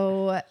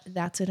 So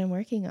that's what I'm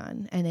working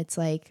on. And it's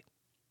like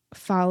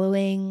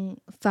following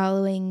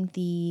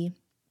the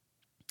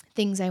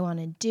things I want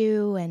to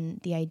do and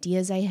the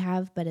ideas I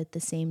have, but at the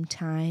same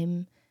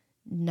time,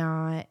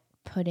 not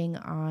putting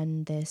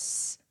on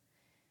this,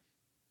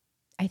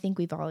 I think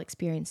we've all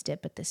experienced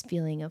it, but this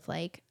feeling of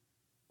like,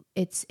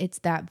 it's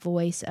that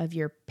voice of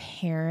your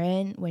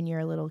parent when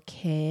you're a little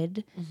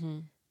kid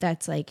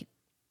that's like,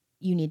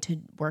 you need to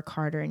work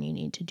harder and you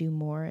need to do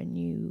more, and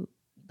you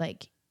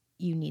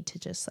need to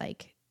just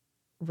like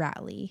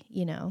rally,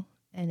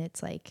 and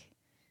it's like,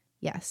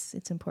 yes,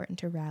 it's important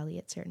to rally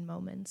at certain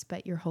moments,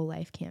 but your whole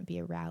life can't be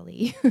a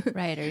rally.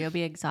 Right. Or you'll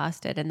be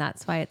exhausted. And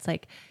that's why it's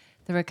like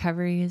the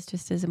recovery is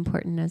just as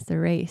important as the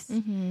race.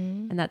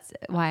 And that's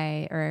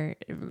why, or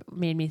it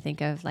made me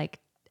think of like,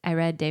 I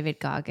read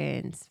David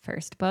Goggins'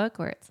 first book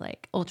where it's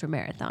like ultra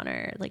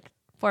marathoner, like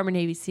former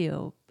Navy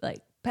SEAL, like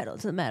pedal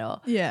to the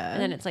metal. Yeah.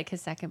 And then it's like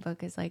his second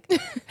book is like,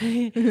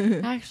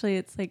 actually,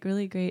 it's like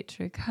really great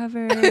to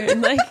recover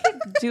and like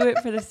do it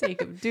for the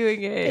sake of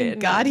doing it. Thank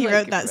and God not, he like,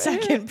 wrote that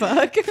second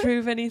book.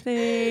 prove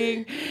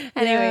anything.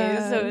 Anyway,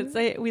 so it's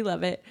like, we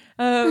love it.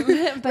 But,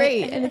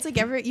 right. And it's like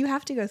you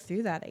have to go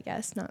through that, I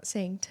guess. Not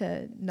saying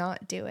to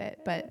not do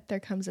it, but there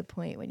comes a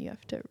point when you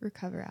have to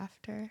recover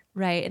after.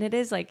 Right. And it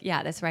is like,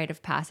 yeah, this rite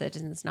of passage,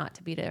 and it's not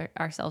to beat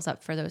ourselves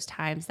up for those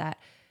times that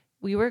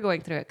we were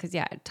going through it, because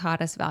it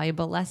taught us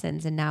valuable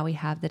lessons, and now we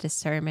have the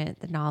discernment,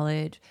 the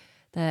knowledge,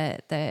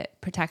 the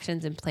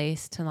protections in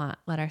place to not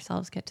let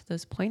ourselves get to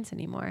those points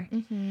anymore.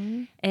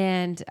 Mm-hmm.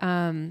 And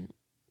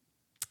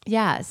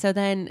so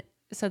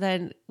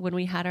then when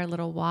we had our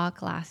little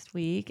walk last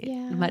week,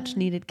 much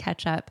needed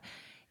catch up,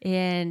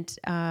 and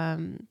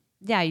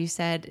you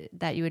said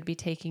that you would be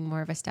taking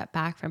more of a step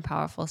back from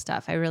powerful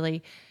stuff. I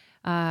really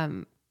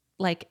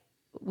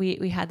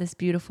we had this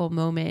beautiful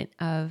moment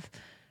of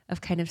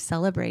kind of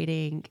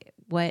celebrating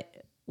what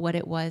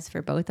it was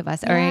for both of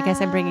us. Or I guess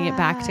I'm bringing it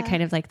back to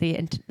kind of like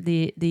the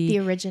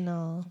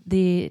original,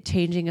 the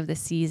changing of the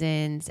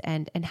seasons,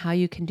 and how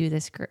you can do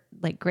this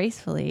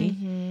gracefully,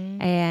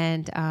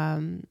 and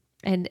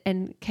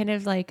kind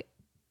of like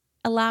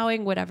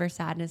allowing whatever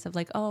sadness of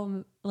like,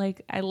 oh,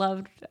 like I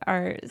loved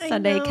our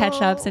Sunday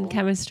catch-ups and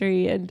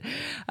chemistry, and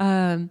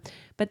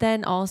but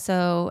then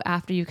also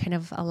after you kind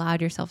of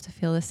allowed yourself to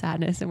feel the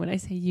sadness, and when I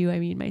say you, I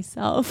mean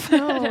myself.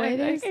 Oh, it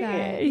is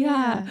that.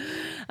 Yeah.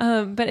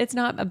 But it's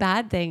not a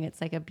bad thing. It's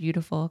like a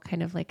beautiful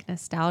kind of like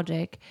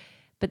nostalgic.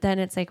 But then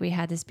it's like we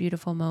had this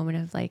beautiful moment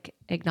of like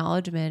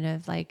acknowledgement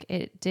of like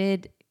it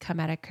did come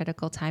at a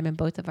critical time in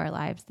both of our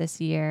lives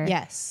this year.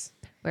 Yes.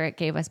 Where it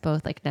gave us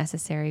both like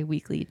necessary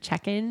weekly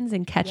check-ins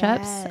and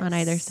catch-ups on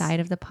either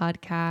side of the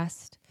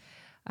podcast.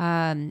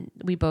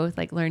 We both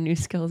like learned new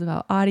skills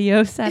about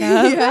audio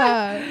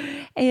setup.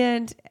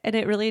 And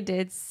it really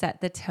did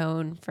set the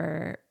tone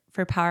for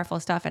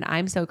powerful stuff. And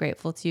I'm so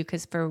grateful to you,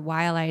 because for a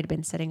while I had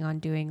been sitting on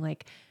doing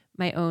like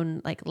my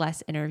own like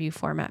less interview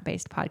format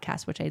based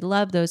podcast, which I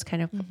love those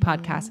kind of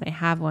podcasts. And I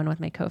have one with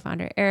my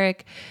co-founder,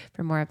 Eric,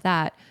 for more of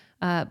that.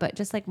 But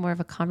just like more of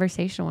a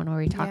conversational one where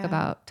we talk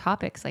about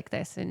topics like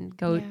this and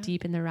go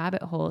deep in the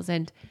rabbit holes,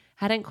 and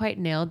hadn't quite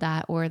nailed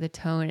that or the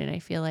tone. And I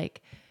feel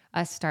like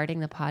us starting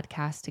the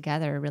podcast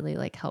together really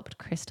like helped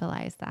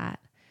crystallize that,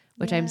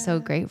 which I'm so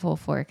grateful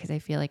for, because I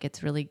feel like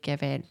it's really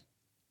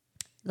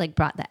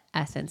brought the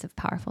essence of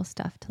powerful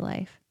stuff to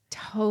life.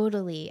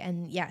 Totally.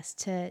 And yes,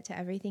 to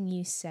everything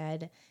you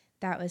said,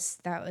 that was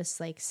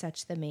like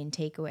such the main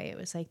takeaway. It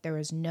was like there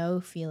was no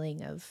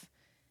feeling of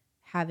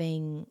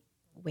having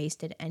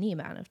wasted any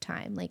amount of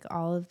time. Like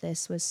all of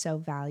this was so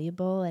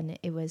valuable, and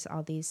it was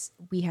all these,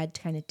 we had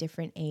kind of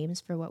different aims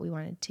for what we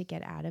wanted to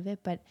get out of it.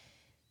 But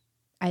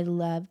I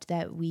loved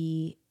that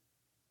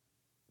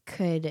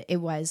it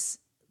was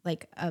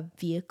like a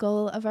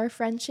vehicle of our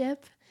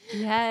friendship.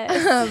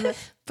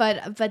 Yes.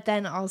 But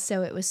then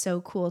also it was so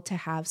cool to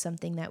have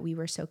something that we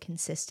were so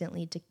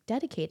consistently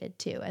dedicated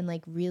to, and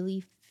like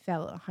really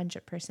felt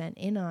 100%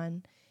 in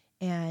on,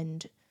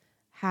 and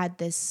had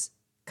this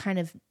kind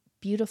of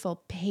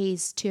beautiful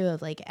pace too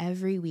of like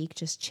every week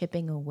just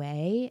chipping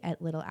away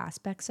at little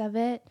aspects of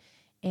it.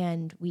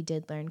 And we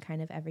did learn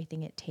kind of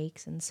everything it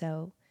takes. And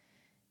so,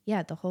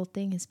 the whole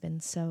thing has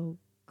been so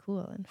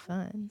cool and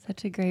fun.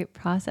 Such a great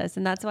process.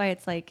 And that's why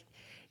it's like,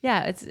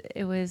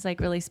 it was like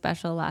really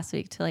special last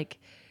week to like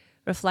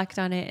reflect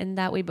on it, and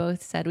that we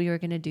both said we were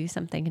going to do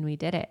something, and we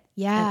did it.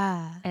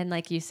 Yeah. And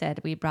like you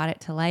said, we brought it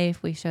to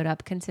life. We showed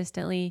up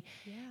consistently.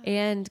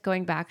 And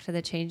going back to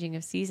the changing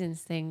of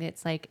seasons thing,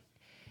 it's like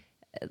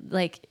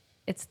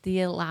it's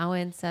the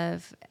allowance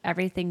of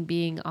everything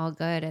being all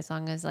good, as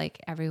long as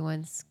like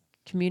everyone's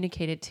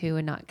communicated to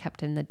and not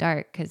kept in the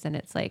dark. Cause then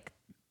it's like,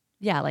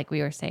 like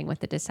we were saying with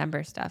the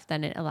December stuff,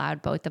 then it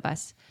allowed both of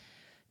us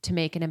to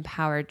make an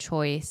empowered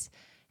choice.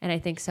 And I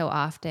think so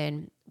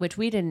often, which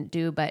we didn't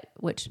do, but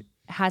which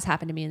has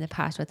happened to me in the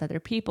past with other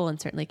people, and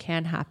certainly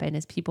can happen,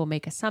 is people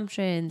make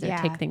assumptions or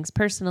take things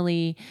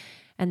personally.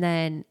 And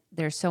then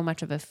there's so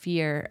much of a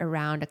fear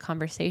around a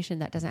conversation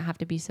that doesn't have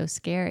to be so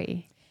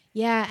scary.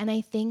 Yeah. And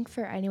I think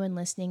for anyone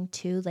listening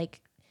too,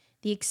 like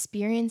the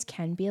experience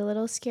can be a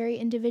little scary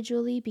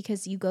individually,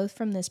 because you go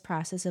from this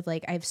process of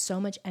like, I have so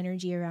much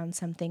energy around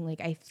something. Like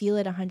I feel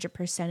it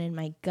 100% in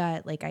my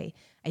gut. Like I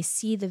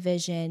see the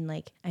vision,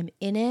 like I'm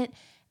in it.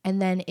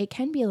 And then it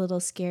can be a little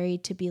scary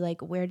to be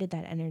like, where did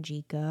that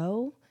energy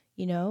go?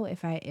 You know,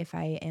 if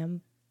I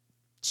am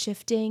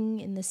shifting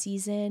in the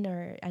season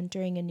or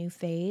entering a new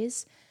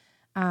phase.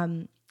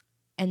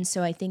 And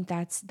so I think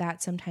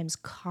that sometimes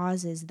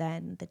causes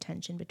then the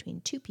tension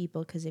between two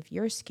people, because if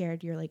you're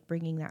scared, you're like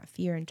bringing that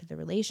fear into the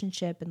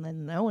relationship, and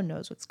then no one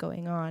knows what's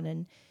going on.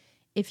 And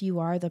if you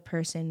are the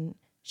person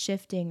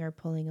shifting or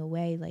pulling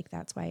away, like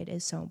that's why it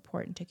is so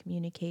important to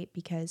communicate,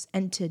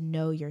 and to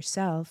know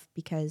yourself,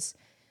 because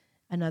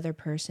another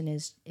person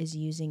is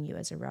using you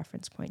as a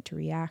reference point to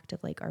react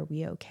of like, are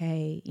we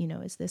okay? You know,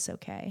 is this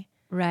okay?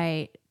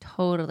 Right.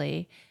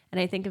 Totally.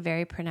 And I think a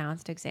very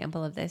pronounced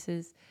example of this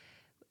is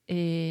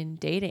in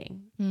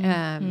dating.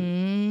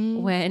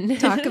 When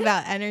talk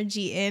about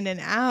energy in and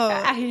out.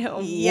 I know.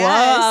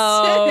 Yes.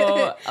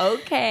 Whoa.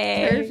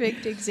 Okay.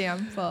 Perfect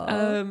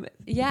example.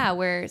 Yeah,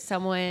 where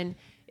someone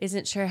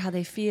isn't sure how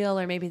they feel,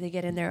 or maybe they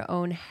get in their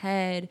own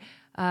head.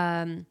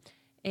 And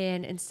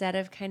instead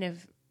of kind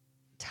of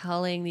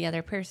telling the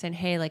other person,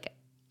 hey, like,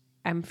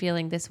 I'm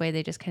feeling this way,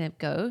 they just kind of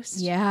ghost.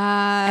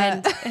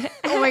 Yeah. And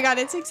oh my God,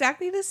 it's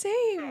exactly the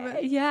same.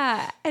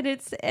 Yeah.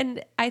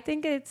 And I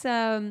think it's,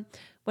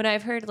 when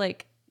I've heard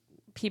like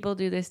people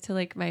do this to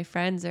like my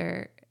friends,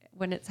 or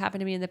when it's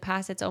happened to me in the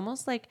past, it's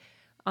almost like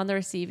on the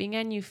receiving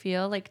end, you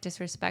feel like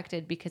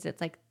disrespected, because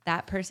it's like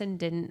that person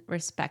didn't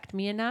respect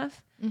me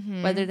enough,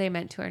 whether they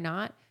meant to or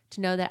not,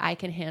 to know that I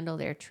can handle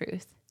their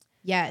truth.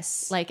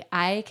 Yes. Like,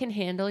 I can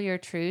handle your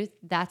truth.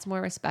 That's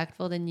more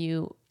respectful than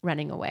you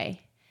running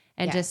away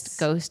and just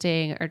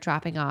ghosting or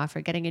dropping off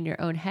or getting in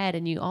your own head.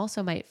 And you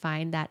also might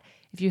find that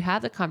if you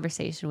have the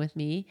conversation with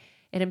me,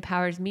 it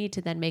empowers me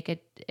to then make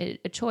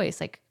a choice.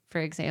 Like,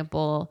 for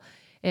example,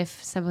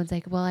 if someone's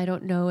like, well, I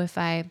don't know if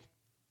I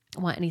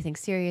want anything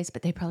serious,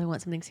 but they probably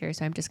want something serious,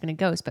 so I'm just going to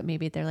ghost. But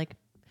maybe they're like,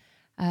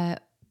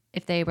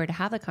 if they were to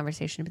have the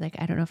conversation, be like,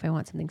 I don't know if I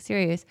want something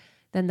serious,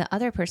 then the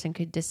other person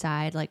could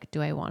decide, like,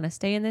 do I want to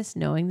stay in this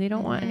knowing they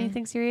don't want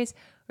anything serious,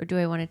 or do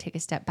I want to take a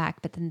step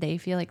back? But then they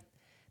feel like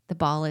the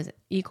ball is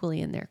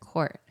equally in their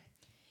court.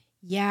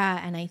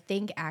 Yeah. And I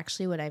think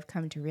actually what I've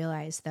come to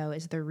realize, though,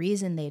 is the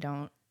reason they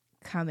don't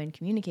come and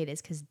communicate is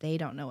because they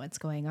don't know what's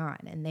going on,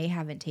 and they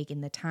haven't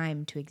taken the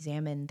time to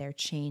examine their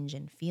change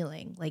in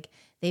feeling. Like,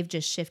 they've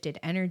just shifted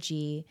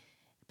energy,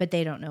 but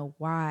they don't know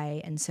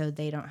why. And so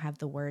they don't have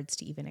the words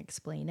to even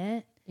explain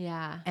it.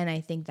 Yeah. And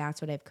I think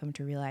that's what I've come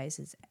to realize,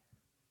 is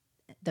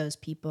those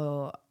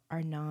people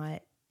are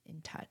not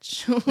in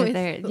touch with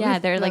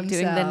they're like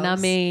doing the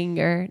numbing,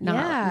 or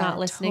not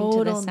listening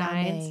to the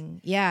signs.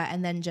 Numbing. Yeah.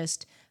 And then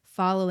just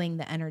following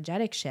the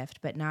energetic shift,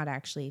 but not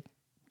actually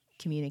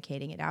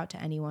communicating it out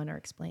to anyone or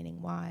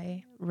explaining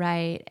why.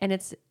 Right. And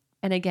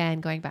again,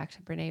 going back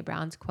to Brene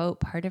Brown's quote,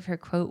 part of her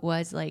quote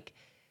was like,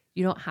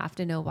 you don't have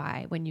to know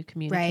why when you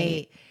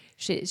communicate.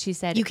 Right. She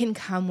said, you can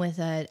come with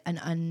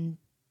an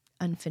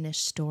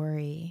unfinished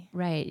story.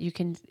 Right. You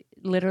can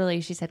literally,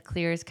 she said,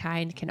 clear as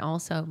kind can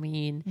also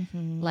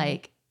mean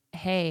like,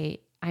 hey,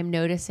 I'm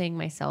noticing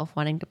myself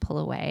wanting to pull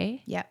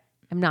away. Yep.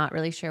 I'm not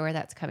really sure where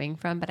that's coming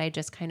from, but I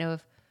just kind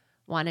of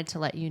wanted to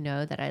let you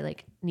know that I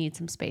like need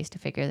some space to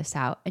figure this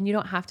out. And you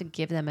don't have to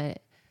give them an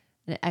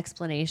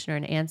explanation or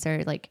an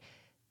answer. Like,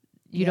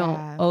 you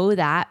don't owe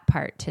that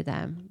part to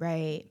them.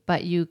 Right.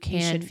 But you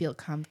should feel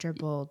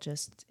comfortable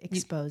just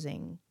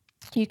exposing.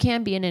 You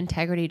can be in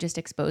integrity, just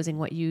exposing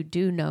what you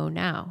do know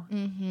now,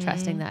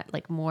 trusting that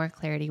like more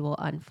clarity will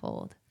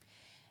unfold.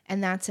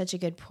 And that's such a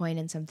good point,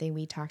 and something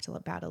we talked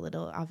about a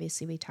little.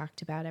 Obviously, we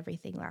talked about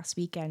everything last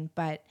weekend,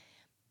 but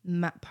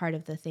part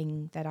of the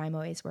thing that I'm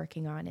always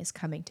working on is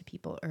coming to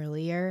people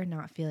earlier,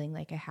 not feeling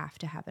like I have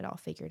to have it all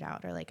figured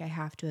out, or like I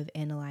have to have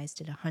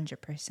analyzed it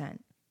 100%.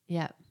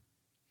 Yep,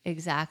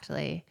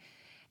 exactly.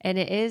 And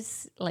it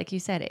is, like you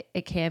said,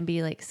 it can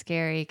be like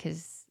scary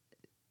because,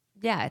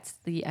 yeah, it's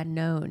the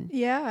unknown.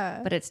 Yeah.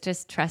 But it's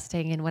just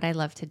trusting in what I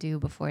love to do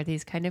before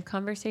these kind of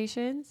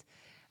conversations.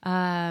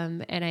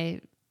 And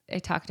I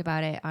talked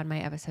about it on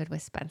my episode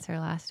with Spencer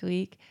last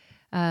week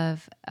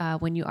of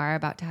when you are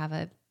about to have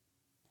a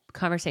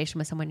conversation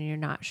with someone and you're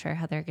not sure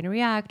how they're going to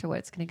react or what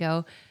it's going to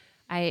go.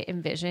 I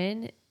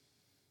envision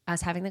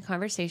us having the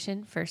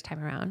conversation first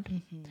time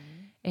around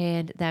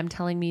and them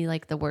telling me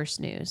like the worst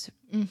news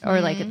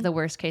or like the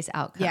worst case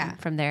outcome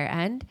from their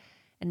end,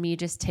 and me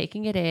just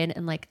taking it in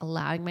and like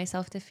allowing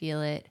myself to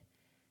feel it,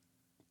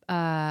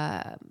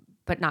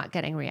 but not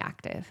getting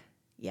reactive.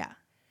 Yeah.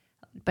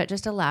 But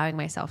just allowing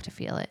myself to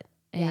feel it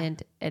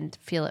and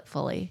feel it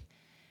fully.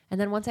 And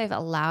then once I've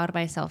allowed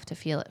myself to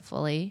feel it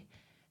fully,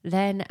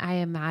 then I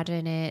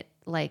imagine it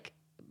like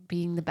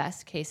being the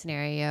best case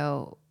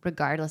scenario,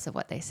 regardless of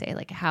what they say.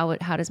 Like how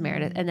does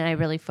Meredith, and then I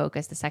really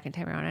focus the second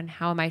time around on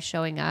how am I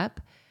showing up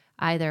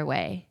either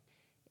way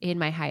in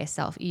my highest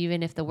self,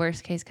 even if the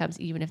worst case comes,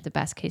 even if the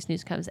best case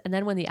news comes. And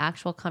then when the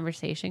actual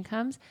conversation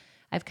comes,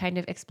 I've kind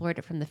of explored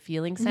it from the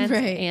feeling sense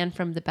and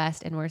from the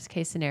best and worst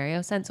case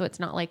scenario sense. So it's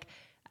not like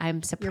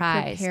I'm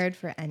surprised. You're prepared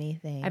for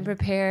anything. I'm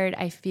prepared.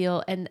 I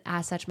feel, and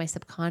as such, my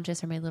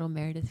subconscious or my little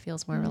Meredith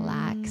feels more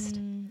relaxed.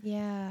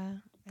 Yeah.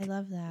 I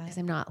love that. Because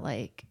I'm not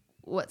like,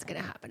 what's going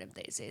to happen if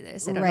they say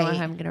this? I don't know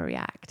how I'm going to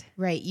react.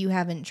 Right. You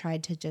haven't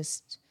tried to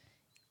just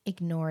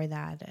ignore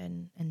that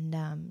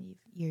and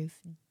you've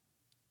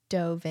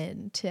dove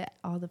into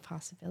all the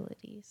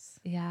possibilities.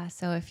 Yeah.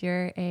 So if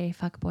you're a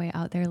fuckboy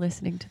out there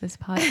listening to this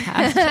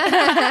podcast,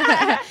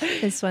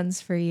 this one's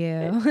for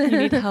you. You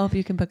need help,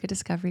 you can book a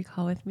discovery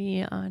call with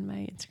me on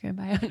my Instagram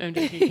bio. No, I'm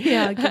joking.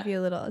 Yeah, I'll give you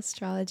a little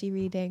astrology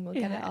reading. We'll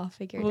get it all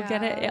figured out. We'll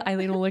get it.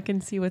 Eileen will look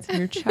and see what's in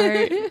your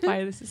chart,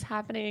 why this is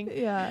happening.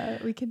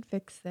 Yeah, we can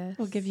fix this.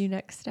 We'll give you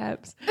next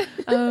steps.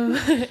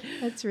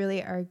 That's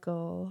really our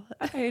goal.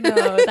 I know.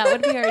 That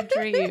would be our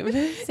dream.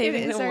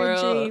 Saving the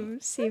world. Dream.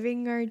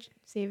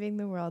 Saving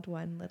the world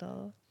one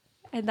little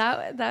And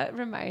that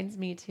reminds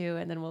me too,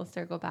 and then we'll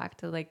circle back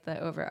to like the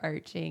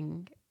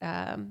overarching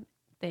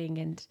thing,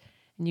 and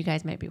you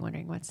guys might be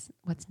wondering what's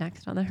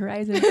next on the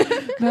horizon.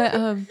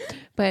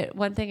 But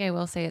one thing I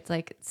will say, it's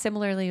like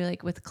similarly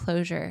like with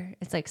closure,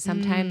 it's like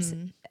sometimes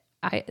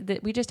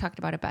we just talked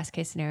about a best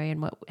case scenario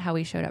and how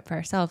we showed up for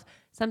ourselves.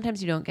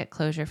 Sometimes you don't get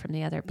closure from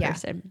the other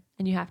person,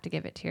 and you have to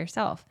give it to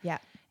yourself. Yeah.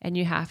 And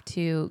you have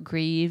to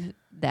grieve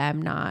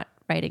them not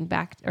writing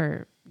back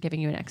or giving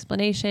you an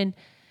explanation.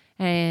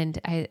 And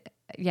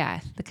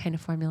the kind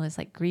of formula is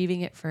like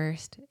grieving it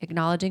first,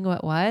 acknowledging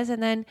what was,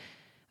 and then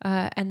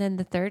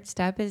the third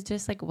step is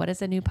just like, what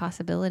is a new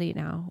possibility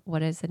now?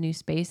 What is the new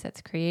space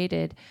that's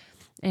created?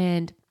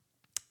 And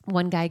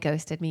one guy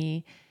ghosted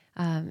me,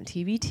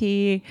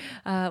 TBT,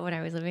 when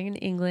I was living in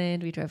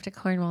England. We drove to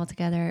Cornwall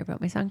together. I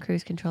wrote my song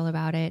Cruise Control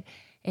about it.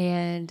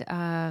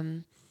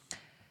 And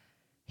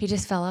he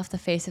just fell off the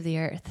face of the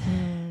earth,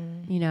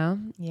 you know?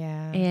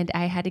 Yeah. And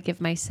I had to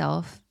give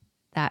myself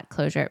that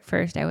closure. At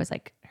first I was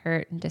like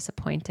hurt and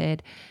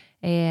disappointed.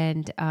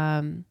 And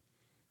then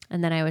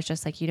I was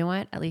just like, you know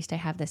what? At least I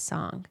have this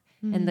song.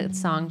 And the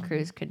song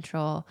Cruise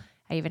Control,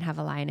 I even have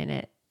a line in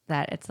it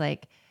that it's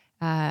like,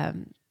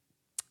 and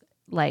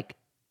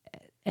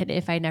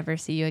if I never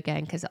see you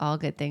again, because all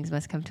good things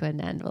must come to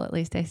an end. Well, at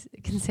least I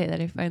can say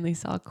that I finally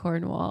saw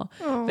Cornwall.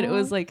 Aww. But it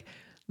was like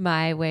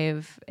my way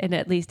of, and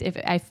at least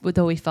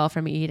though we fell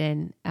from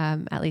Eden,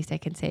 at least I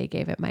can say I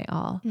gave it my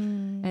all.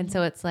 And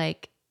so it's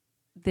like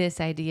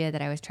this idea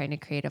that I was trying to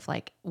create of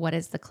like, what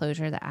is the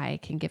closure that I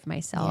can give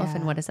myself,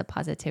 and what is the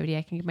positivity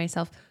I can give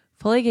myself?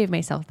 Fully gave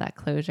myself that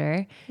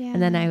closure. Yeah.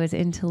 And then I was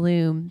in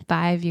Tulum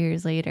 5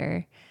 years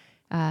later,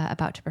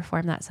 about to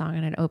perform that song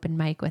on an open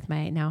mic with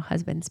my now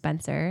husband,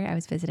 Spencer. I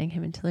was visiting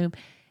him in Tulum,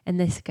 and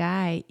this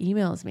guy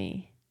emails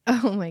me.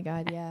 Oh my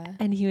God. Yeah.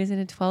 And he was in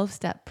a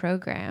 12-step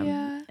program.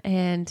 Yeah.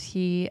 And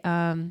he,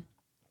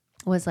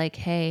 was like,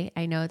 hey,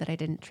 I know that I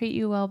didn't treat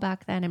you well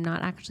back then. I'm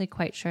not actually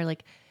quite sure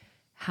like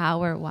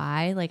how or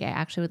why. Like, I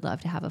actually would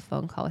love to have a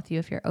phone call with you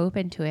if you're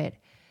open to it,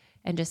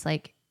 and just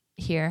like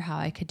hear how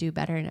I could do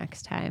better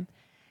next time.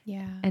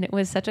 Yeah. And it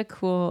was such a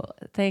cool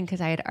thing because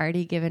I had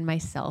already given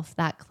myself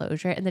that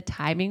closure, and the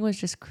timing was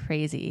just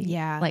crazy.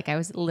 Yeah. Like I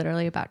was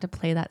literally about to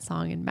play that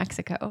song in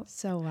Mexico.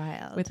 So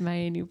wild. With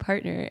my new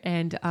partner.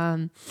 And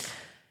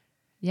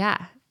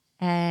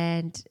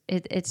and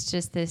it's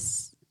just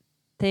this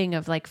thing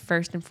of like,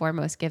 first and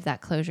foremost, give that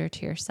closure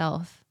to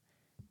yourself.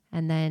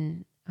 And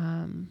then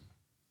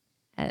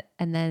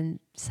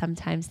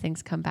sometimes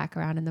things come back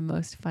around in the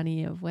most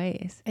funny of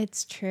ways.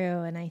 It's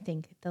true. And I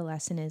think the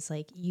lesson is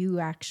like, you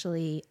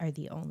actually are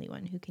the only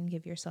one who can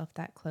give yourself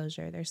that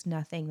closure. There's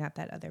nothing that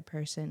other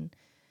person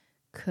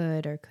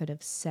could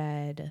have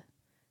said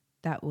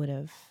that would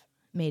have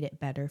made it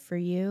better for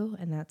you.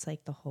 And that's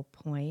like the whole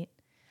point.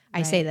 Right.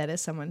 I say that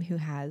as someone who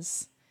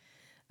has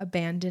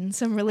abandoned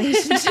some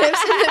relationships in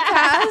the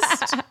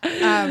past,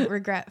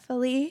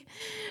 regretfully.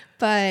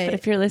 But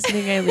if you're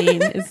listening,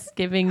 Eileen is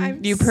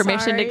giving you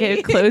permission to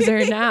give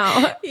closure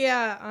now.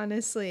 Yeah,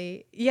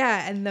 honestly.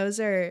 Yeah. And those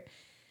are,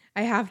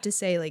 I have to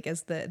say, like,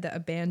 as the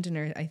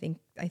abandoner, I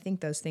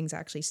think those things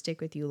actually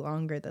stick with you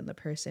longer than the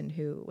person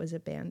who was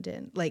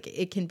abandoned. Like,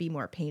 it can be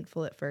more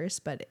painful at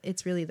first, but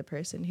it's really the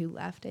person who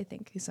left, I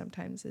think, who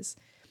sometimes is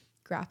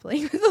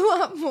grappling with a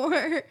lot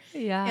more.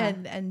 Yeah.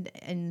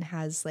 And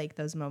has like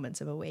those moments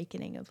of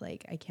awakening of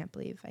like, I can't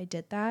believe I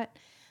did that.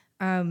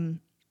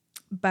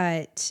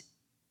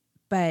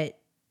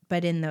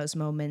 But in those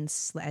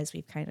moments, as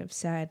we've kind of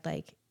said,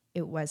 like,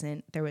 there was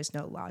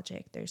no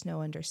logic. There's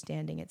no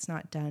understanding. It's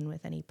not done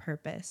with any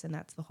purpose. And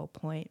that's the whole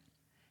point.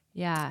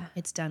 Yeah.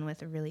 It's done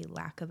with a really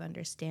lack of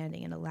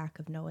understanding and a lack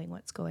of knowing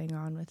what's going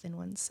on within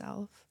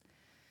oneself.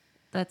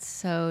 That's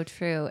so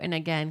true. And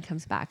again,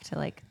 comes back to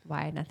like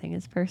why nothing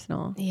is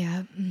personal.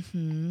 Yeah.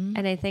 Mm-hmm.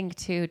 And I think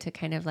too, to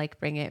kind of like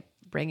bring it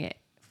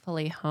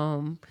fully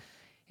home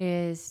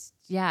is,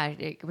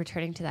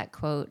 returning to that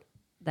quote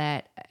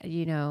that,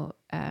 now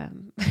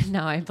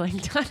I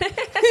blanked on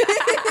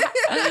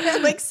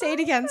it. Like, say it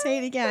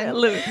again.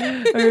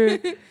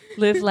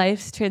 Live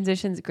life's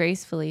transitions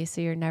gracefully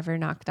so you're never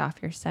knocked off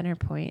your center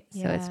point.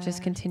 So it's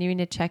just continuing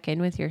to check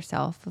in with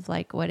yourself of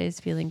like, what is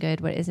feeling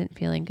good, what isn't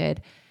feeling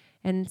good.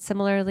 And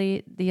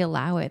similarly, the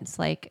allowance,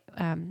 like,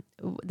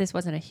 this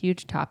wasn't a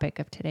huge topic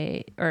of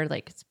today or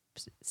like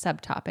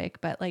subtopic,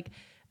 but like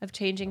of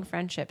changing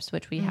friendships,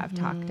 which we have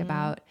talked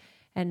about.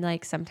 And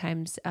like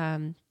sometimes,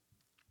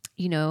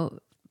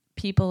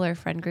 people or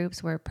friend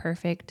groups were a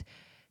perfect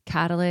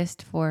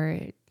catalyst for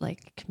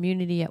like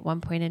community at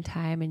one point in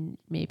time. And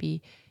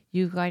maybe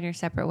you've gone your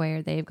separate way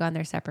or they've gone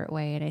their separate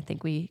way. And I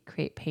think we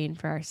create pain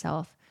for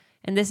ourselves.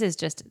 And this is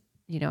just,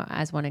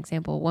 as one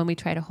example, when we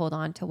try to hold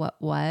on to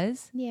what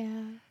was,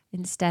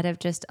 instead of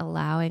just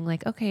allowing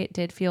like, okay, it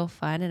did feel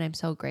fun and I'm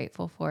so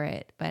grateful for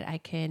it, but I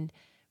can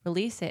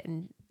release it.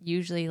 And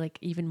usually like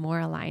even more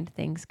aligned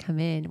things come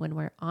in when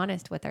we're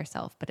honest with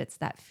ourselves, but it's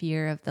that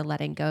fear of the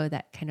letting go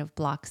that kind of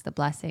blocks the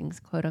blessings,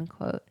 quote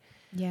unquote.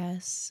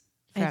 Yes.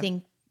 I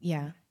think,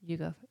 you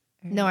go.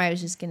 No, I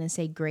was just going to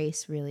say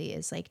grace really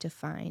is like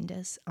defined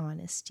as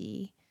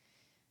honesty,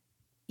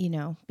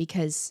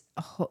 because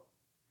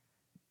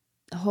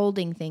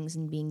holding things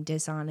and being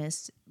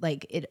dishonest,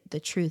 like the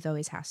truth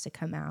always has to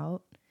come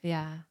out.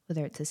 Yeah.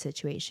 Whether it's a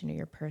situation or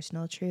your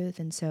personal truth.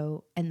 And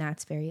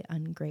that's very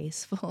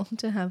ungraceful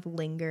to have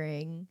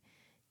lingering,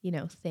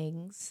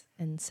 things.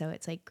 And so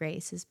it's like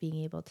grace is being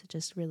able to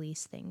just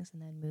release things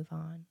and then move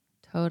on.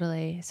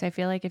 Totally. So I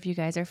feel like if you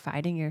guys are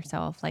fighting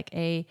yourself, like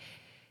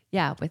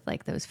with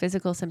like those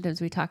physical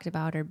symptoms we talked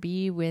about, or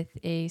B, with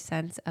a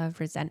sense of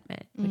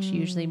resentment, which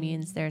usually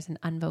means there's an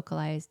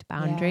unvocalized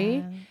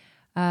boundary,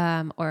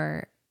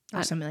 or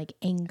something like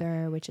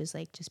anger, which is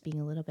like just being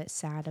a little bit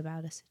sad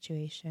about a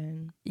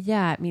situation.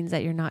 Yeah, it means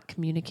that you're not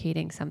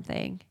communicating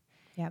something.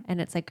 Yep.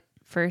 And it's like,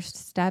 first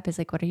step is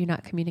like, what are you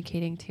not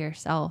communicating to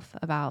yourself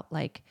about,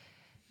 like,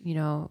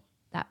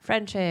 that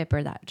friendship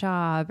or that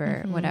job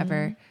or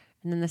whatever.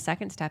 And then the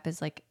second step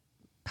is like,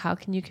 how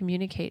can you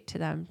communicate to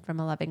them from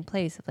a loving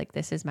place of like,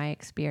 this is my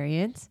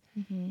experience.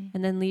 And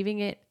then leaving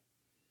it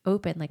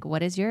open. Like,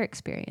 what is your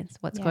experience?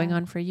 What's going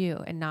on for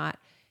you? And not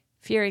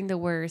fearing the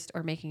worst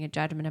or making a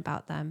judgment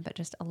about them, but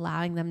just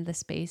allowing them the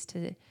space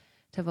to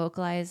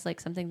vocalize like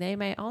something they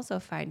might also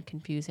find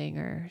confusing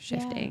or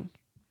shifting.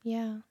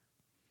 Yeah.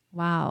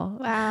 Wow.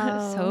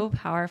 So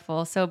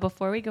powerful. So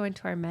before we go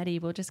into our medi,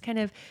 we'll just kind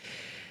of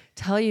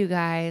tell you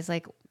guys,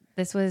 like,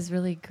 this was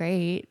really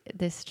great,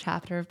 this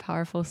chapter of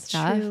powerful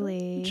stuff.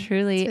 Truly.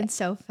 It's been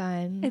so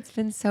fun. It's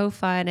been so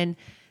fun. And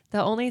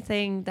the only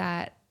thing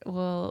that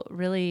will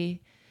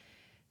really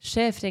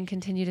shift and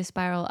continue to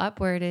spiral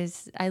upward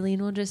is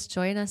Eileen will just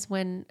join us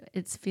when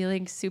it's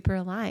feeling super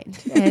aligned,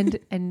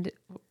 and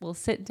we'll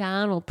sit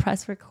down, we'll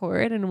press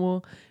record, and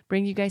we'll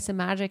bring you guys some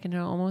magic, and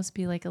it'll almost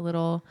be like a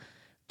little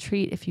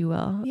treat, if you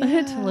will,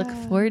 to look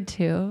forward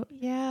to.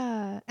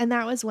 Yeah. And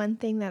that was one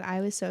thing that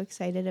I was so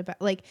excited about.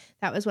 Like,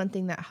 that was one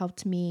thing that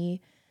helped me,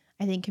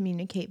 I think,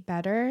 communicate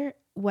better,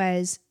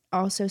 was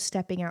also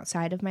stepping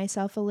outside of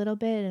myself a little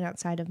bit and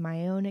outside of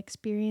my own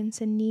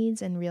experience and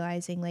needs, and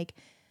realizing like,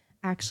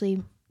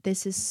 actually,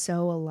 this is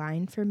so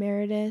aligned for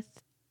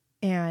Meredith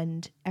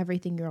and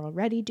everything you're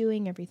already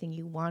doing, everything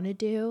you want to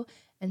do.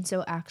 And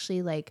so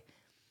actually, like,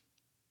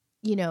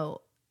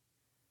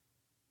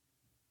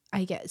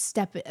 I get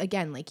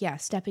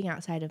stepping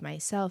outside of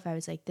myself, I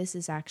was like, this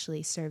is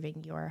actually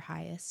serving your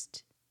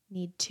highest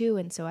need too.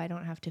 And so I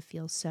don't have to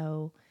feel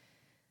so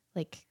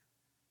like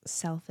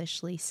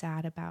selfishly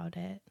sad about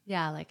it.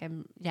 Yeah. Like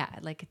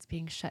like it's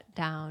being shut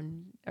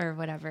down or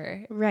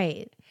whatever.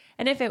 Right.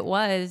 And if it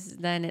was,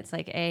 then it's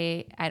like,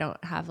 I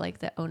don't have like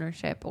the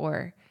ownership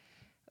or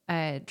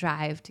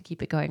drive to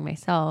keep it going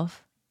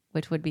myself,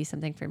 which would be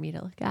something for me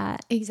to look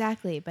at.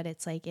 Exactly. But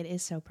it's like, it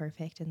is so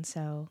perfect. And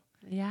so,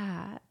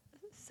 yeah.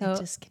 So it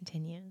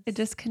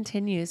just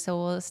continues. So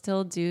we'll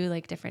still do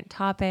like different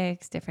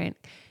topics, different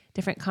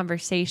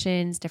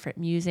conversations, different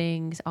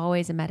musings,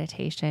 always a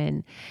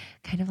meditation,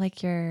 kind of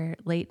like your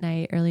late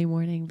night, early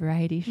morning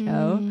variety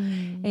show.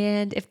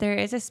 And if there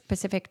is a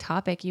specific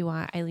topic you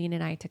want Eileen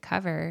and I to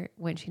cover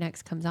when she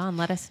next comes on,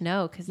 let us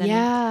know, because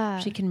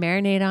then she can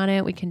marinate on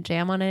it, we can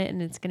jam on it,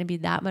 and it's going to be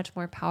that much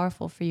more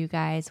powerful for you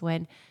guys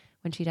when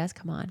she does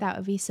come on. That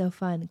would be so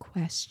fun.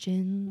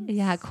 Questions.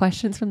 Yeah,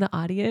 questions from the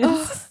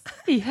audience.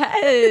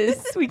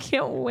 Yes, we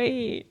can't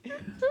wait.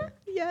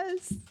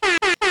 Yes.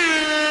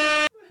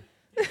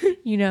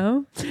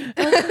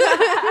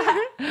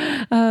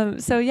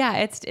 So yeah,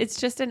 it's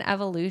just an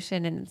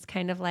evolution, and it's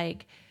kind of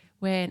like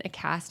when a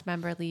cast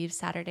member leaves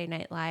Saturday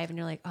Night Live and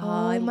you're like,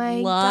 I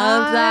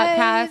love that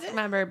cast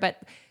member,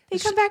 but they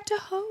come back to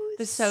host.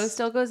 The show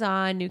still goes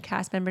on, new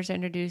cast members are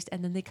introduced,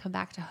 and then they come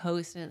back to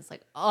host, and it's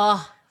like,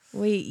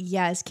 wait,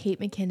 yes,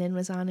 Kate McKinnon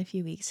was on a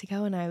few weeks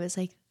ago, and I was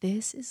like,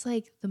 this is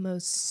like the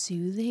most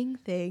soothing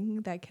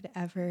thing that could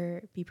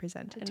ever be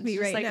presented to me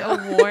right now.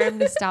 It's like a warm,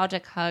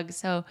 nostalgic hug.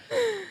 So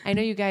I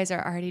know you guys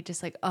are already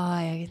just like,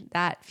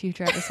 that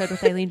future episode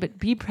with Eileen, but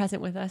be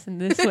present with us in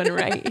this one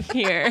right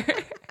here.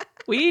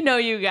 We know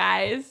you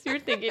guys. You're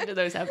thinking to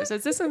those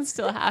episodes. This one's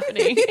still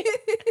happening.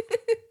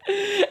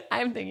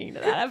 I'm thinking to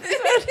that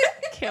episode.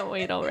 Can't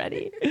wait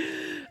already.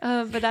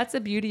 But that's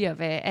the beauty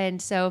of it.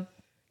 And so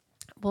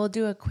we'll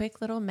do a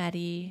quick little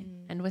medi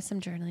and with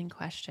some journaling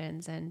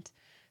questions and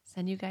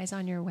send you guys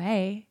on your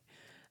way.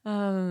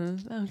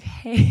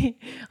 Okay.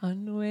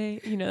 On the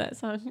way. You know that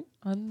song?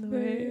 On the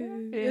way.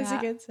 It's a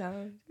good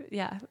sound.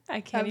 Yeah.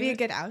 That'd be a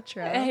good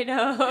outro. I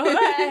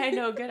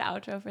know. Good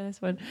outro for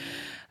this one.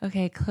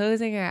 Okay.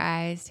 Closing our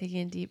eyes,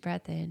 taking a deep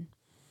breath in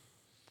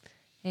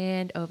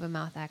and open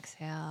mouth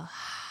exhale.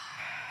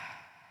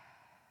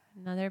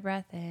 Another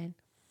breath in.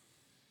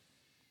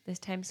 This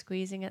time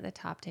squeezing at the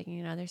top, taking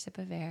another sip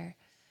of air.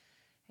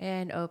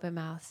 And open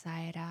mouth,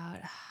 sigh it out.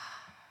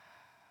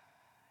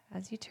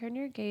 As you turn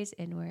your gaze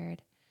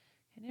inward,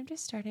 and I'm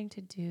just starting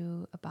to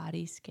do a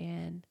body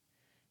scan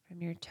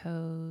from your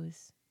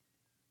toes,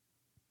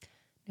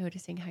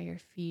 noticing how your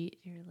feet,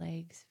 your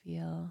legs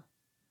feel.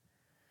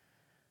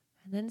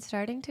 And then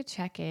starting to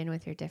check in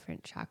with your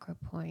different chakra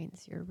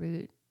points, your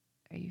root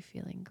Are you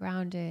feeling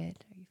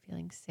grounded? Are you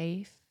feeling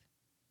safe?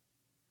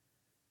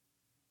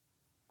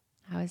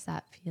 How is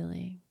that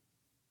feeling?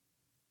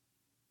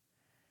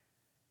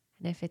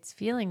 And if it's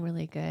feeling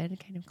really good,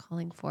 kind of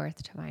calling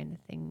forth to mind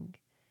the thing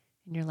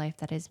in your life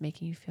that is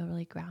making you feel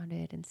really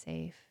grounded and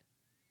safe.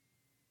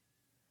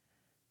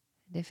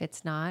 And if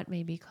it's not,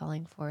 maybe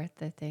calling forth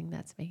the thing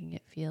that's making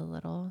it feel a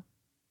little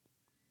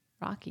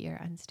rocky or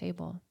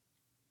unstable.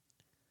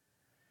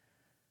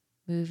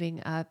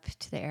 Moving up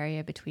to the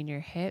area between your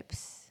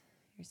hips,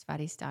 your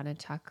Svadhisthana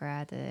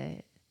chakra,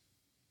 the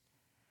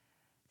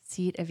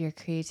seat of your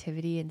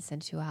creativity and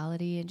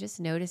sensuality, and just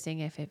noticing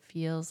if it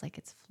feels like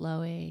it's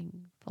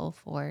flowing full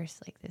force,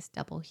 like this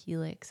double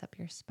helix up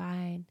your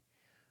spine,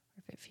 or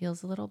if it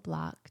feels a little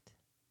blocked.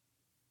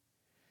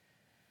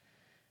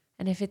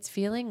 And if it's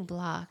feeling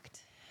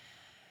blocked,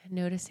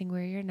 noticing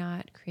where you're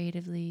not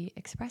creatively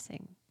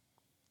expressing,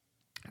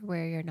 or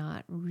where you're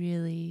not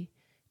really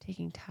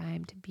taking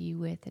time to be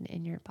with and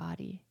in your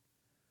body.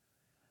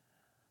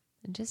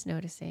 And just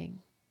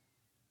noticing.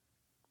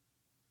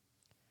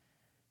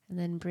 And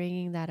then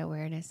bringing that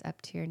awareness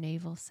up to your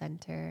navel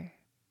center,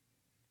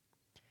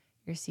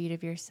 your seat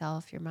of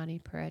yourself, your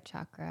Manipura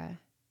chakra.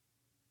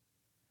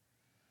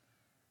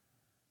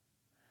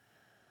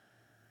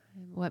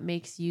 What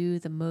makes you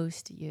the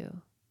most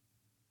you?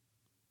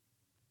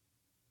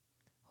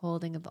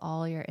 Holding of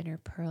all your inner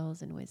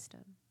pearls and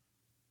wisdom.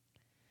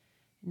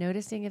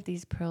 Noticing if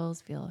these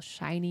pearls feel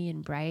shiny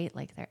and bright,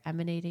 like they're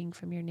emanating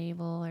from your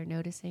navel, or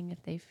noticing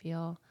if they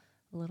feel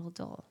a little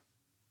dull.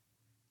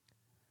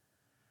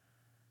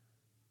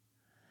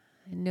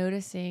 And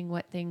noticing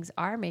what things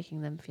are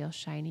making them feel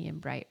shiny and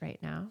bright right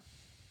now.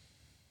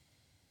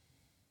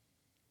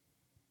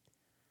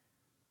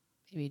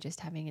 Maybe just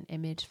having an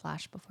image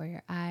flash before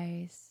your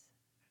eyes.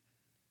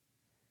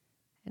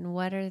 And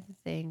what are the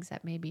things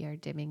that maybe are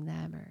dimming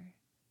them or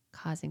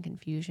causing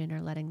confusion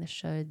or letting the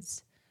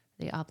shoulds,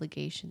 the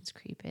obligations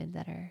creep in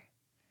that are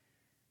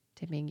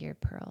dimming your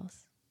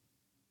pearls?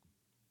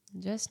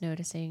 And just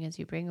noticing as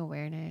you bring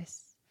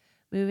awareness,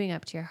 moving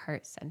up to your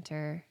heart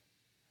center,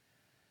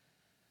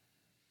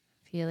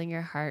 feeling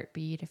your heart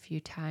beat a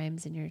few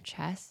times in your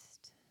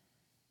chest.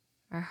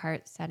 Our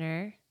heart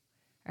center,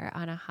 our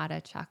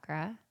Anahata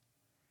chakra,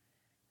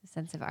 the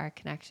sense of our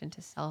connection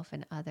to self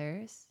and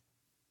others.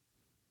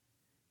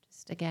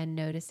 Just again,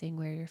 noticing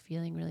where you're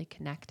feeling really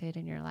connected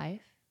in your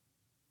life.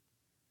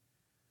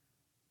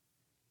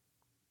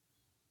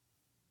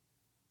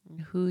 And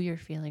who you're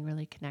feeling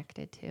really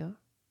connected to.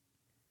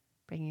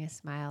 Bringing a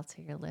smile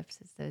to your lips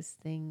as those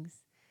things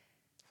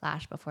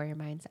flash before your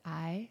mind's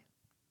eye.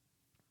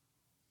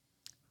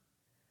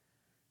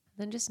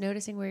 Then just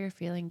noticing where you're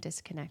feeling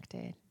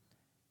disconnected.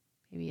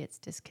 Maybe it's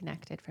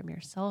disconnected from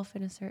yourself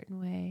in a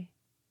certain way.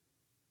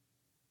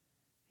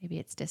 Maybe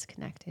it's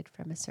disconnected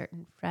from a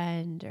certain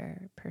friend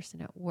or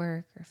person at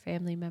work or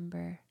family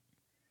member.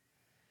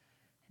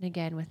 And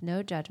again, with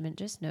no judgment,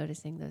 just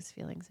noticing those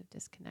feelings of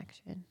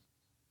disconnection.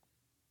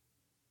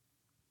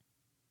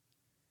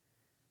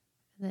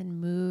 And then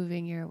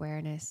moving your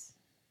awareness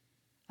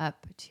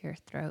up to your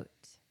throat.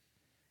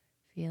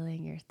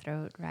 Feeling your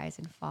throat rise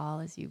and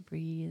fall as you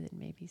breathe and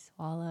maybe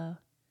swallow.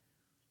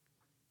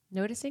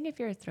 Noticing if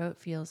your throat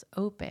feels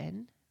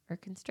open or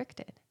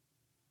constricted.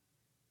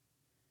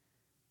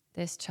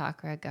 This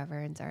chakra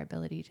governs our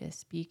ability to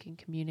speak and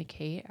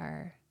communicate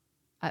our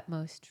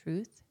utmost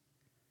truth.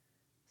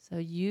 So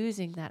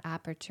using that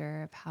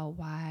aperture of how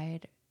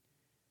wide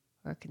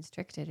or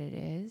constricted it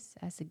is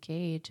as a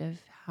gauge of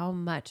how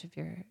much of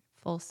your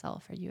full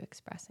self are you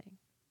expressing.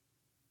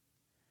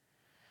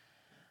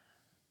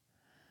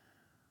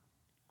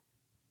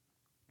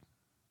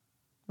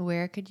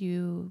 Where could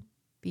you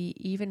be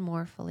even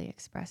more fully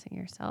expressing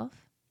yourself?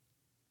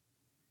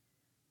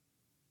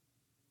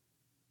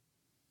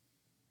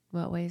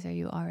 What ways are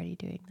you already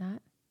doing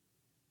that?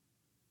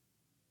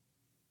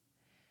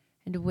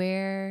 And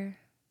where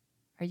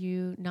are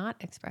you not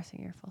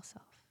expressing your full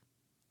self?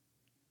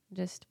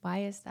 Just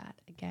why is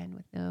that? Again,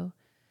 with no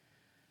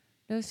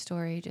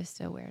story, just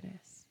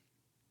awareness.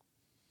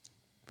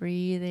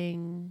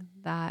 Breathing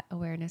that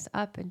awareness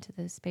up into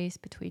the space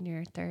between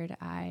your third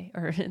eye,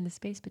 or in the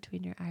space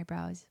between your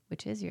eyebrows,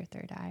 which is your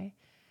third eye,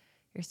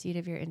 your seat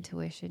of your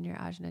intuition, your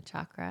Ajna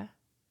chakra.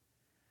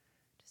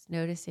 Just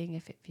noticing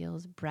if it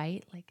feels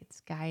bright, like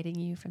it's guiding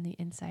you from the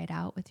inside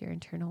out with your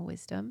internal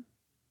wisdom,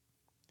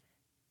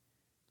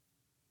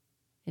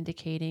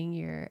 indicating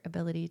your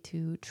ability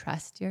to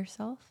trust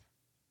yourself.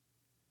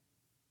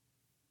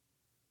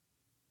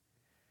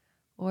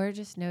 Or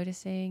just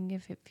noticing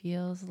if it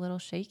feels a little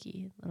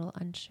shaky, a little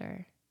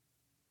unsure.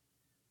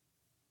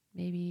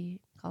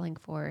 Maybe calling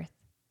forth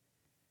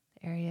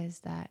the areas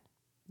that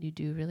you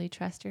do really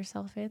trust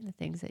yourself in, the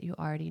things that you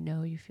already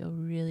know you feel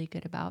really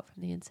good about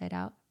from the inside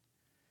out.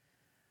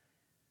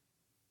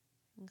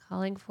 And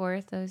calling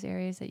forth those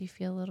areas that you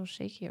feel a little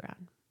shaky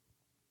around.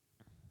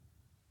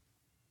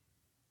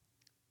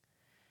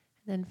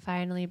 And then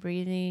finally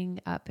breathing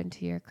up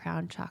into your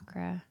crown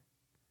chakra,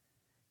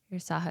 your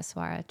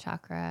Sahasrara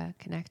chakra,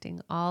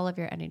 connecting all of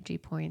your energy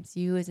points,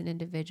 you as an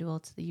individual,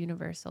 to the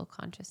universal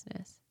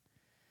consciousness.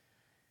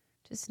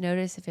 Just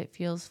notice if it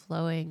feels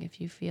flowing,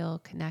 if you feel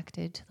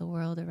connected to the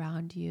world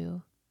around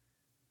you.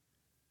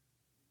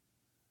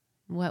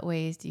 In what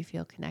ways do you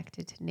feel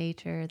connected to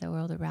nature, the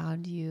world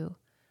around you,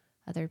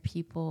 other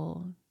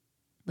people,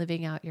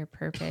 living out your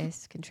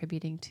purpose,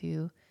 contributing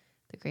to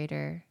the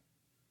greater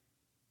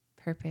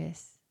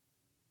purpose?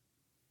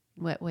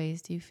 In what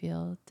ways do you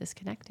feel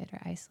disconnected or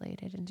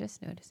isolated? And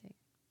just noticing.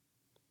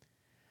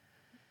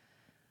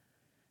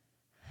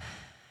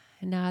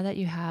 And now that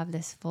you have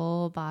this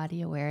full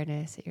body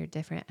awareness at your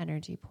different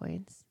energy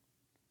points,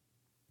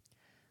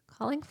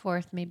 calling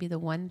forth maybe the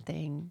one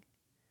thing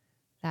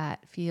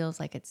that feels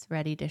like it's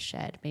ready to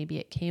shed. Maybe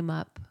it came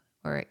up,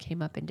 or it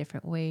came up in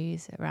different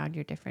ways around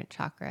your different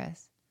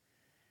chakras.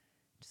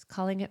 Just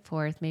calling it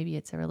forth. Maybe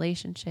it's a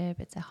relationship,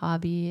 it's a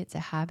hobby, it's a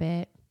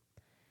habit,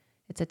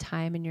 it's a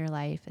time in your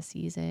life, a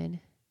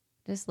season.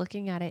 Just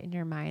looking at it in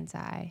your mind's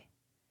eye.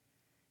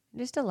 And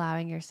just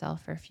allowing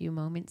yourself for a few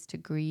moments to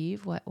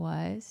grieve what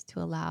was, to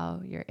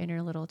allow your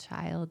inner little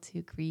child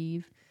to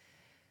grieve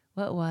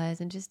what was,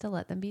 and just to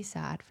let them be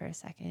sad for a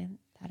second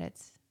that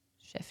it's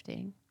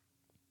shifting.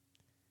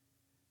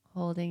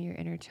 Holding your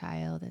inner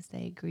child as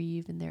they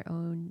grieve in their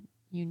own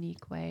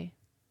unique way.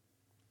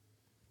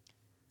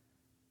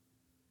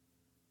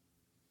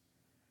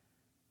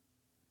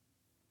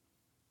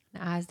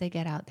 And as they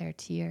get out their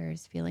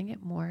tears, feeling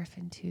it morph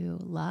into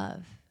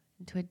love,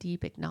 into a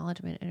deep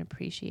acknowledgement and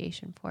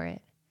appreciation for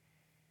it.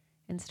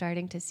 And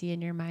starting to see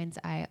in your mind's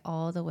eye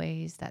all the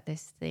ways that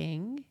this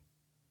thing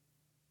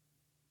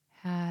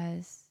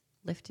has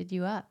lifted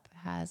you up,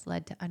 has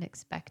led to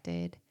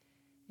unexpected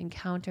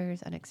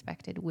encounters,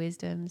 unexpected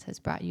wisdoms, has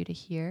brought you to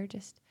here.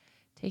 Just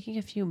taking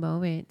a few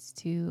moments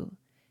to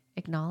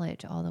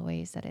acknowledge all the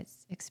ways that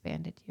it's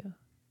expanded you.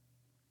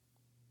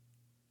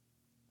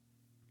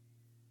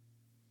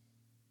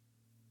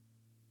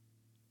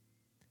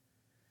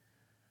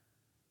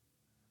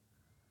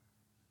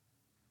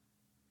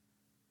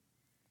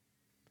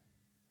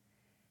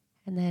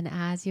 And then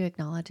as you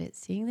acknowledge it,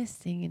 seeing this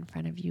thing in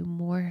front of you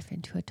morph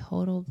into a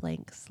total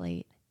blank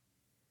slate.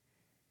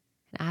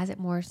 And as it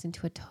morphs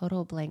into a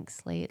total blank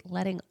slate,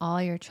 letting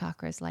all your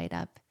chakras light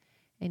up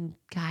and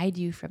guide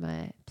you from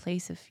a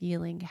place of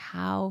feeling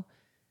how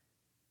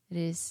it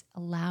is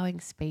allowing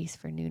space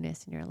for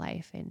newness in your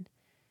life. And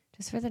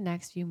just for the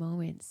next few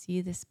moments,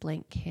 see this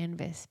blank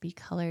canvas be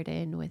colored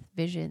in with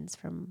visions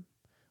from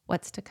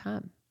what's to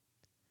come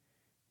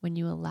when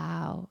you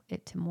allow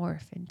it to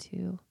morph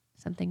into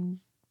something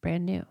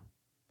brand new.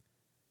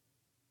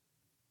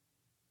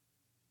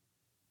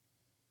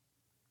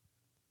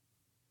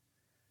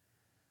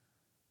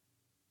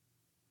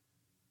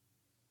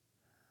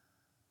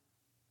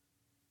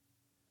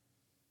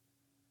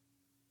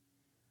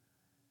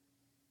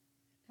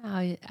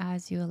 Now,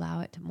 as you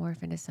allow it to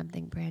morph into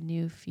something brand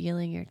new,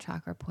 feeling your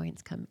chakra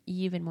points come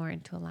even more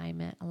into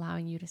alignment,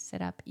 allowing you to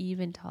sit up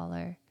even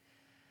taller,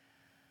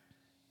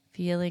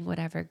 feeling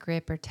whatever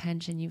grip or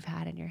tension you've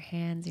had in your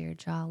hands or your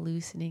jaw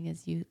loosening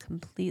as you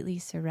completely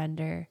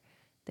surrender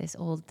this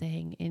old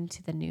thing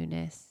into the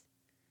newness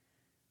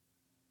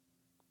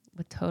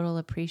with total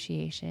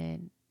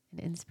appreciation and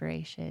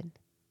inspiration,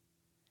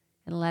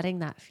 and letting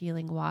that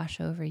feeling wash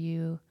over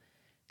you,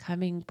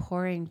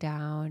 pouring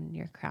down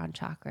your crown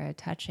chakra,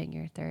 touching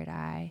your third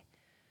eye,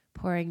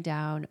 pouring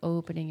down,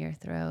 opening your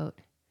throat,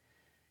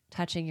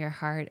 touching your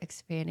heart,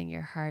 expanding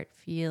your heart,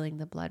 feeling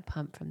the blood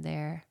pump from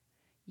there,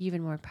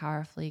 even more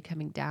powerfully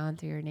coming down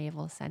through your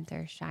navel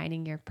center,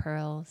 shining your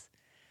pearls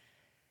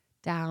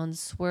down,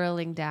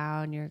 swirling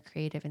down your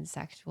creative and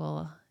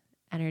sexual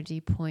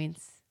energy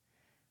points,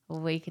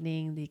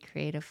 awakening the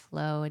creative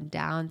flow, and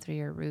down through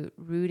your root,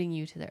 rooting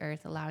you to the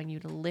earth, allowing you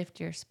to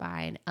lift your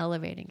spine,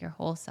 elevating your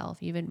whole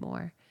self even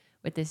more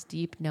with this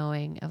deep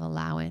knowing of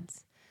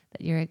allowance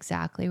that you're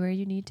exactly where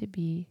you need to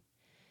be.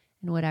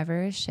 And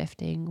whatever is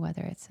shifting,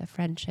 whether it's a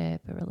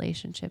friendship, a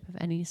relationship of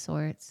any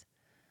sorts,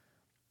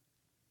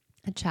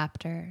 a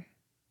chapter,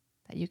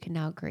 that you can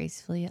now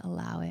gracefully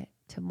allow it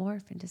to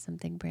morph into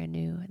something brand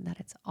new, and that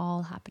it's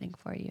all happening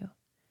for you.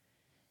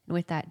 And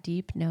with that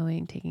deep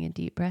knowing, taking a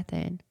deep breath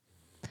in,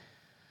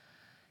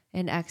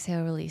 and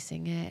exhale,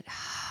 releasing it.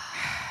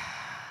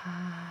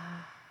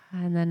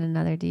 And then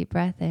another deep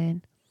breath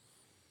in.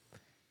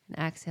 And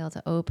exhale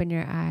to open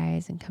your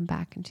eyes and come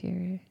back into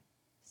your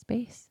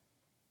space,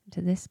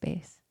 into this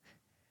space.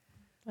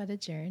 What a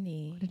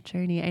journey. What a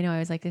journey. I know. I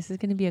was like, this is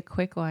going to be a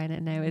quick one.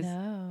 And I was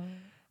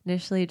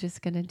initially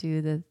just going to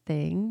do the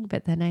thing.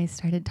 But then I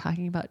started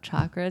talking about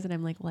chakras. And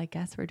I'm like, well, I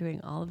guess we're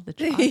doing all of the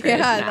chakras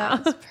now.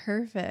 That was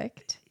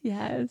perfect.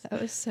 Yes. That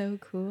was so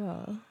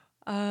cool.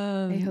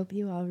 I hope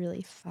you all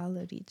really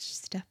followed each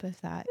step of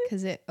that,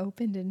 because it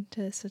opened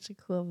into such a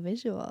cool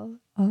visual.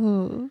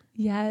 Oh,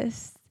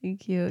 yes.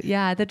 Thank you.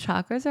 Yeah, the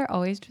chakras are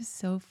always just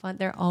so fun.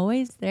 They're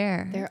always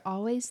there. They're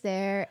always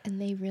there, and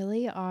they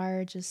really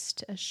are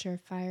just a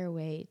surefire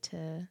way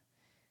to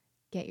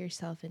get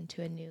yourself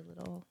into a new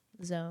little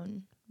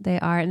zone. They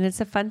are. And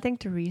it's a fun thing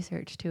to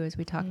research too, as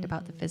we talked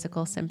about the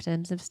physical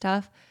symptoms of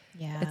stuff.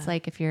 Yeah. It's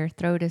like if your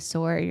throat is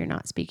sore, you're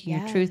not speaking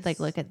your truth. Like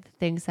look at the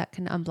things that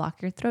can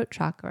unblock your throat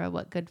chakra,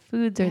 what good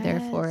foods are there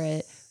for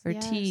it, or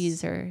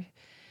teas,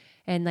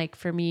 and like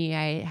for me,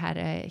 I had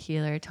a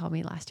healer tell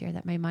me last year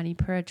that my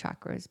Manipura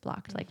chakra is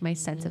blocked, like my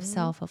sense of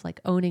self, of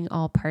like owning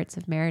all parts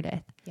of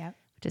Meredith. Yep.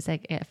 Which is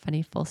like a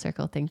funny full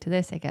circle thing to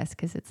this, I guess,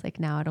 because it's like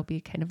now it'll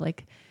be kind of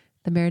like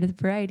the Meredith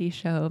variety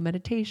show,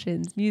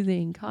 meditations,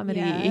 musing,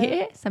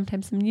 comedy,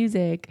 sometimes some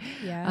music,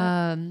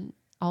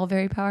 all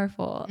very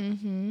powerful.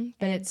 And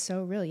it's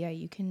so real. Yeah,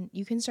 you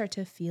can start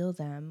to feel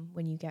them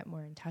when you get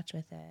more in touch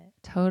with it.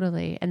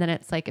 Totally. And then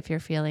it's like if you're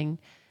feeling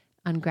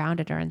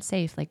ungrounded or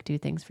unsafe, like do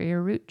things for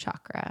your root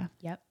chakra.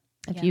 Yep.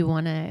 If you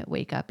want to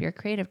wake up your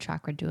creative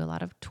chakra, do a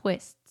lot of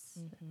twists,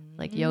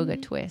 like yoga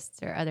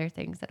twists or other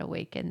things that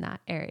awaken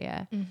that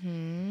area.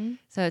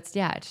 So it's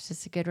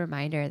just a good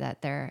reminder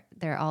that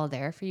they're all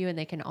there for you, and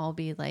they can all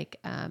be like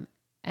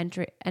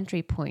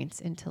entry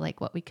points into like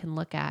what we can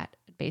look at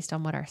based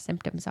on what our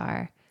symptoms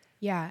are.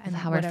 Yeah. And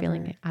how we're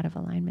feeling out of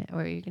alignment. What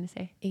were you going to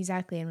say?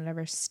 Exactly. And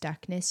whatever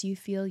stuckness you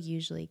feel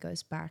usually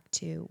goes back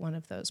to one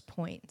of those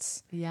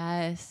points.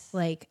 Yes.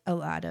 Like a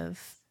lot of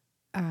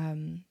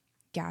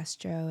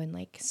gastro and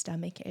like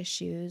stomach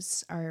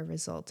issues are a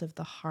result of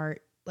the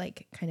heart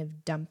like kind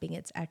of dumping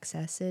its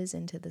excesses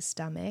into the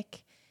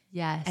stomach.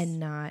 Yes.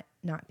 And not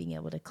being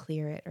able to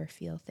clear it or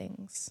feel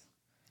things.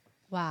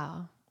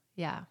 Wow.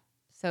 Yeah.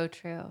 So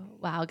true.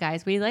 Wow,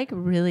 guys, we like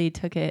really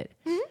took it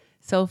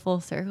so full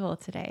circle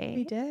today.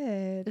 We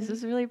did. This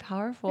was really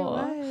powerful.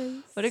 It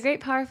was. What a great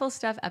powerful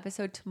stuff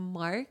episode to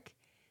mark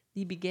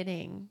the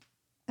beginning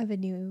of a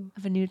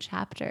new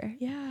chapter.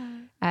 Yeah.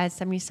 As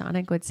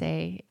Semisonic would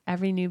say,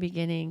 every new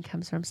beginning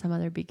comes from some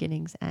other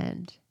beginning's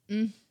end.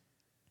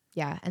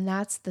 Yeah, and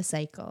that's the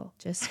cycle.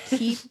 Just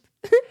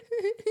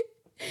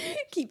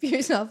keep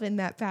yourself in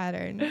that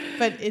pattern.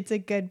 But it's a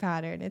good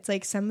pattern. It's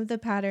like some of the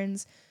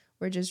patterns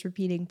we're just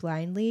repeating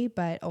blindly,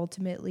 but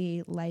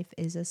ultimately life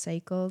is a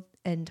cycle,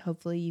 and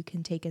hopefully you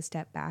can take a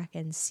step back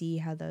and see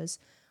how those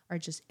are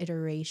just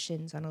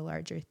iterations on a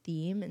larger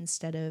theme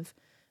instead of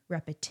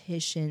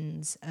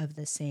repetitions of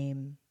the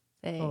same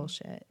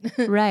bullshit.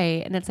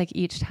 Right. And it's like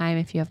each time,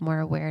 if you have more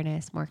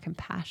awareness, more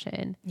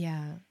compassion,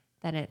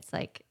 then it's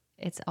like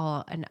it's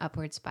all an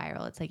upward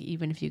spiral. It's like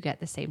even if you get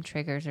the same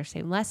triggers or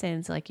same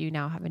lessons, like you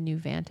now have a new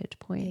vantage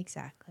point.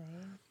 Exactly.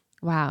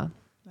 Wow.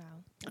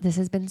 This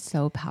has been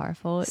so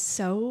powerful.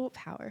 So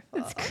powerful.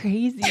 It's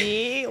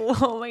crazy.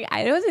 Oh my!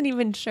 I wasn't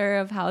even sure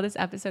of how this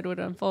episode would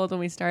unfold when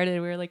we started.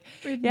 We were like,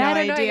 I don't know.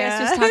 I guess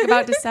just talk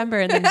about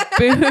December, and then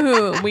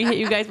boom, we hit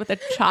you guys with the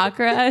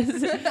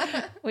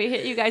chakras. We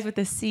hit you guys with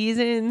the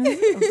seasons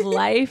of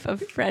life,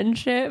 of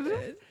friendship,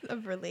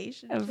 of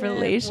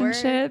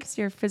relationships,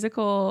 your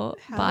physical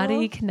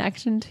body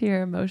connection to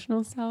your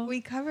emotional self.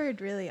 We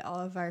covered really all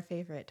of our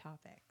favorite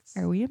topics.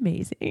 Are we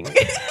amazing?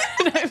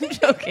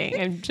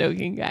 I'm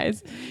joking,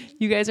 guys.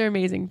 You guys are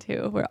amazing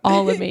too. We're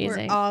all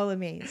amazing. We're all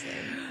amazing.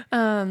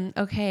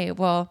 Okay.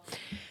 Well,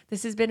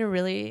 this has been a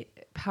really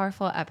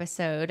powerful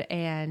episode,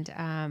 and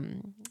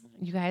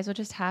you guys will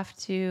just have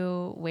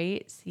to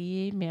wait,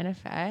 see,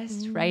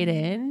 manifest, write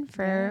in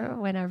for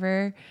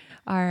whenever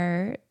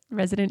our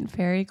resident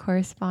fairy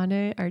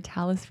correspondent, our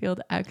Talus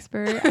Field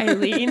expert,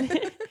 Eileen.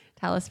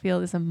 Talus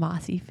Field is a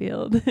mossy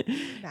field.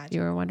 If you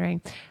were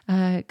wondering,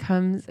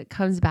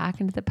 comes back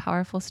into the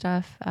powerful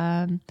stuff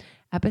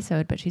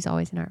episode, but she's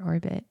always in our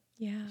orbit.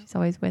 Yeah, she's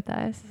always with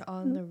us. We're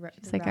all in the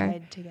like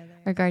ride together.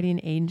 Our guardian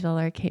angel,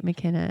 our Kate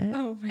McKenna.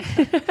 Oh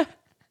my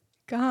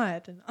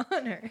God, an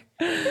honor.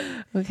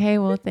 Okay,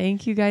 well,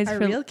 thank you guys. Our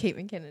real Kate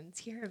McKinnon's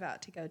here,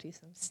 about to go do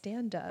some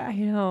stand-up. I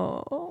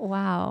know.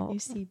 Wow.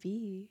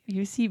 UCB,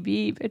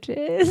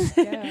 bitches.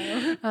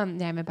 Yeah.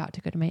 I'm about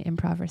to go to my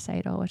improv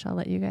recital, which I'll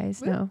let you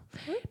guys know.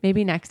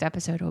 Maybe next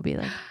episode will be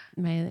like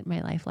my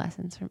life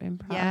lessons from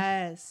improv.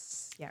 Yes.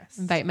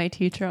 Invite my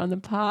teacher on the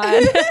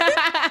pod.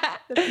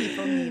 The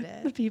people need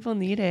it. The people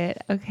need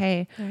it.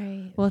 Okay. All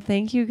right. Well,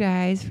 thank you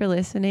guys for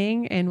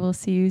listening, and we'll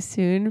see you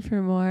soon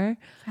for more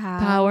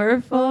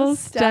powerful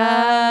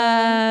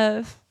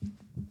stuff.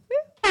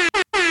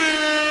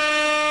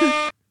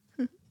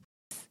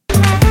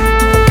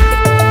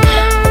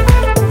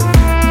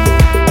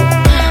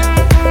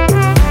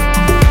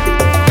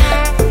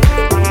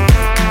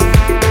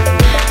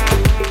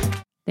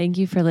 Thank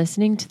you for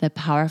listening to the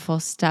Powerful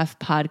Stuff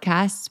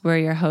podcast. We're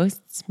your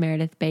hosts,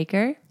 Meredith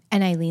Baker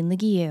and Eileen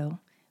Leguiu.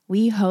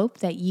 We hope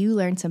that you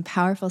learned some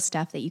powerful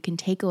stuff that you can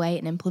take away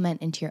and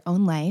implement into your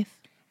own life.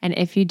 And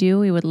if you do,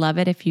 we would love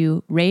it if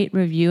you rate,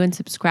 review, and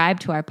subscribe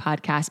to our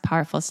podcast,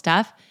 Powerful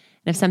Stuff.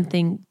 And if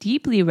something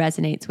deeply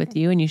resonates with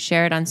you and you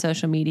share it on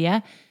social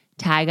media,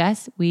 tag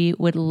us. We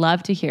would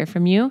love to hear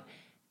from you.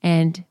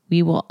 And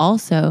we will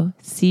also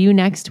see you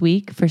next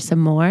week for some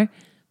more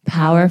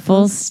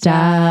powerful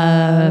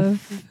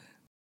stuff.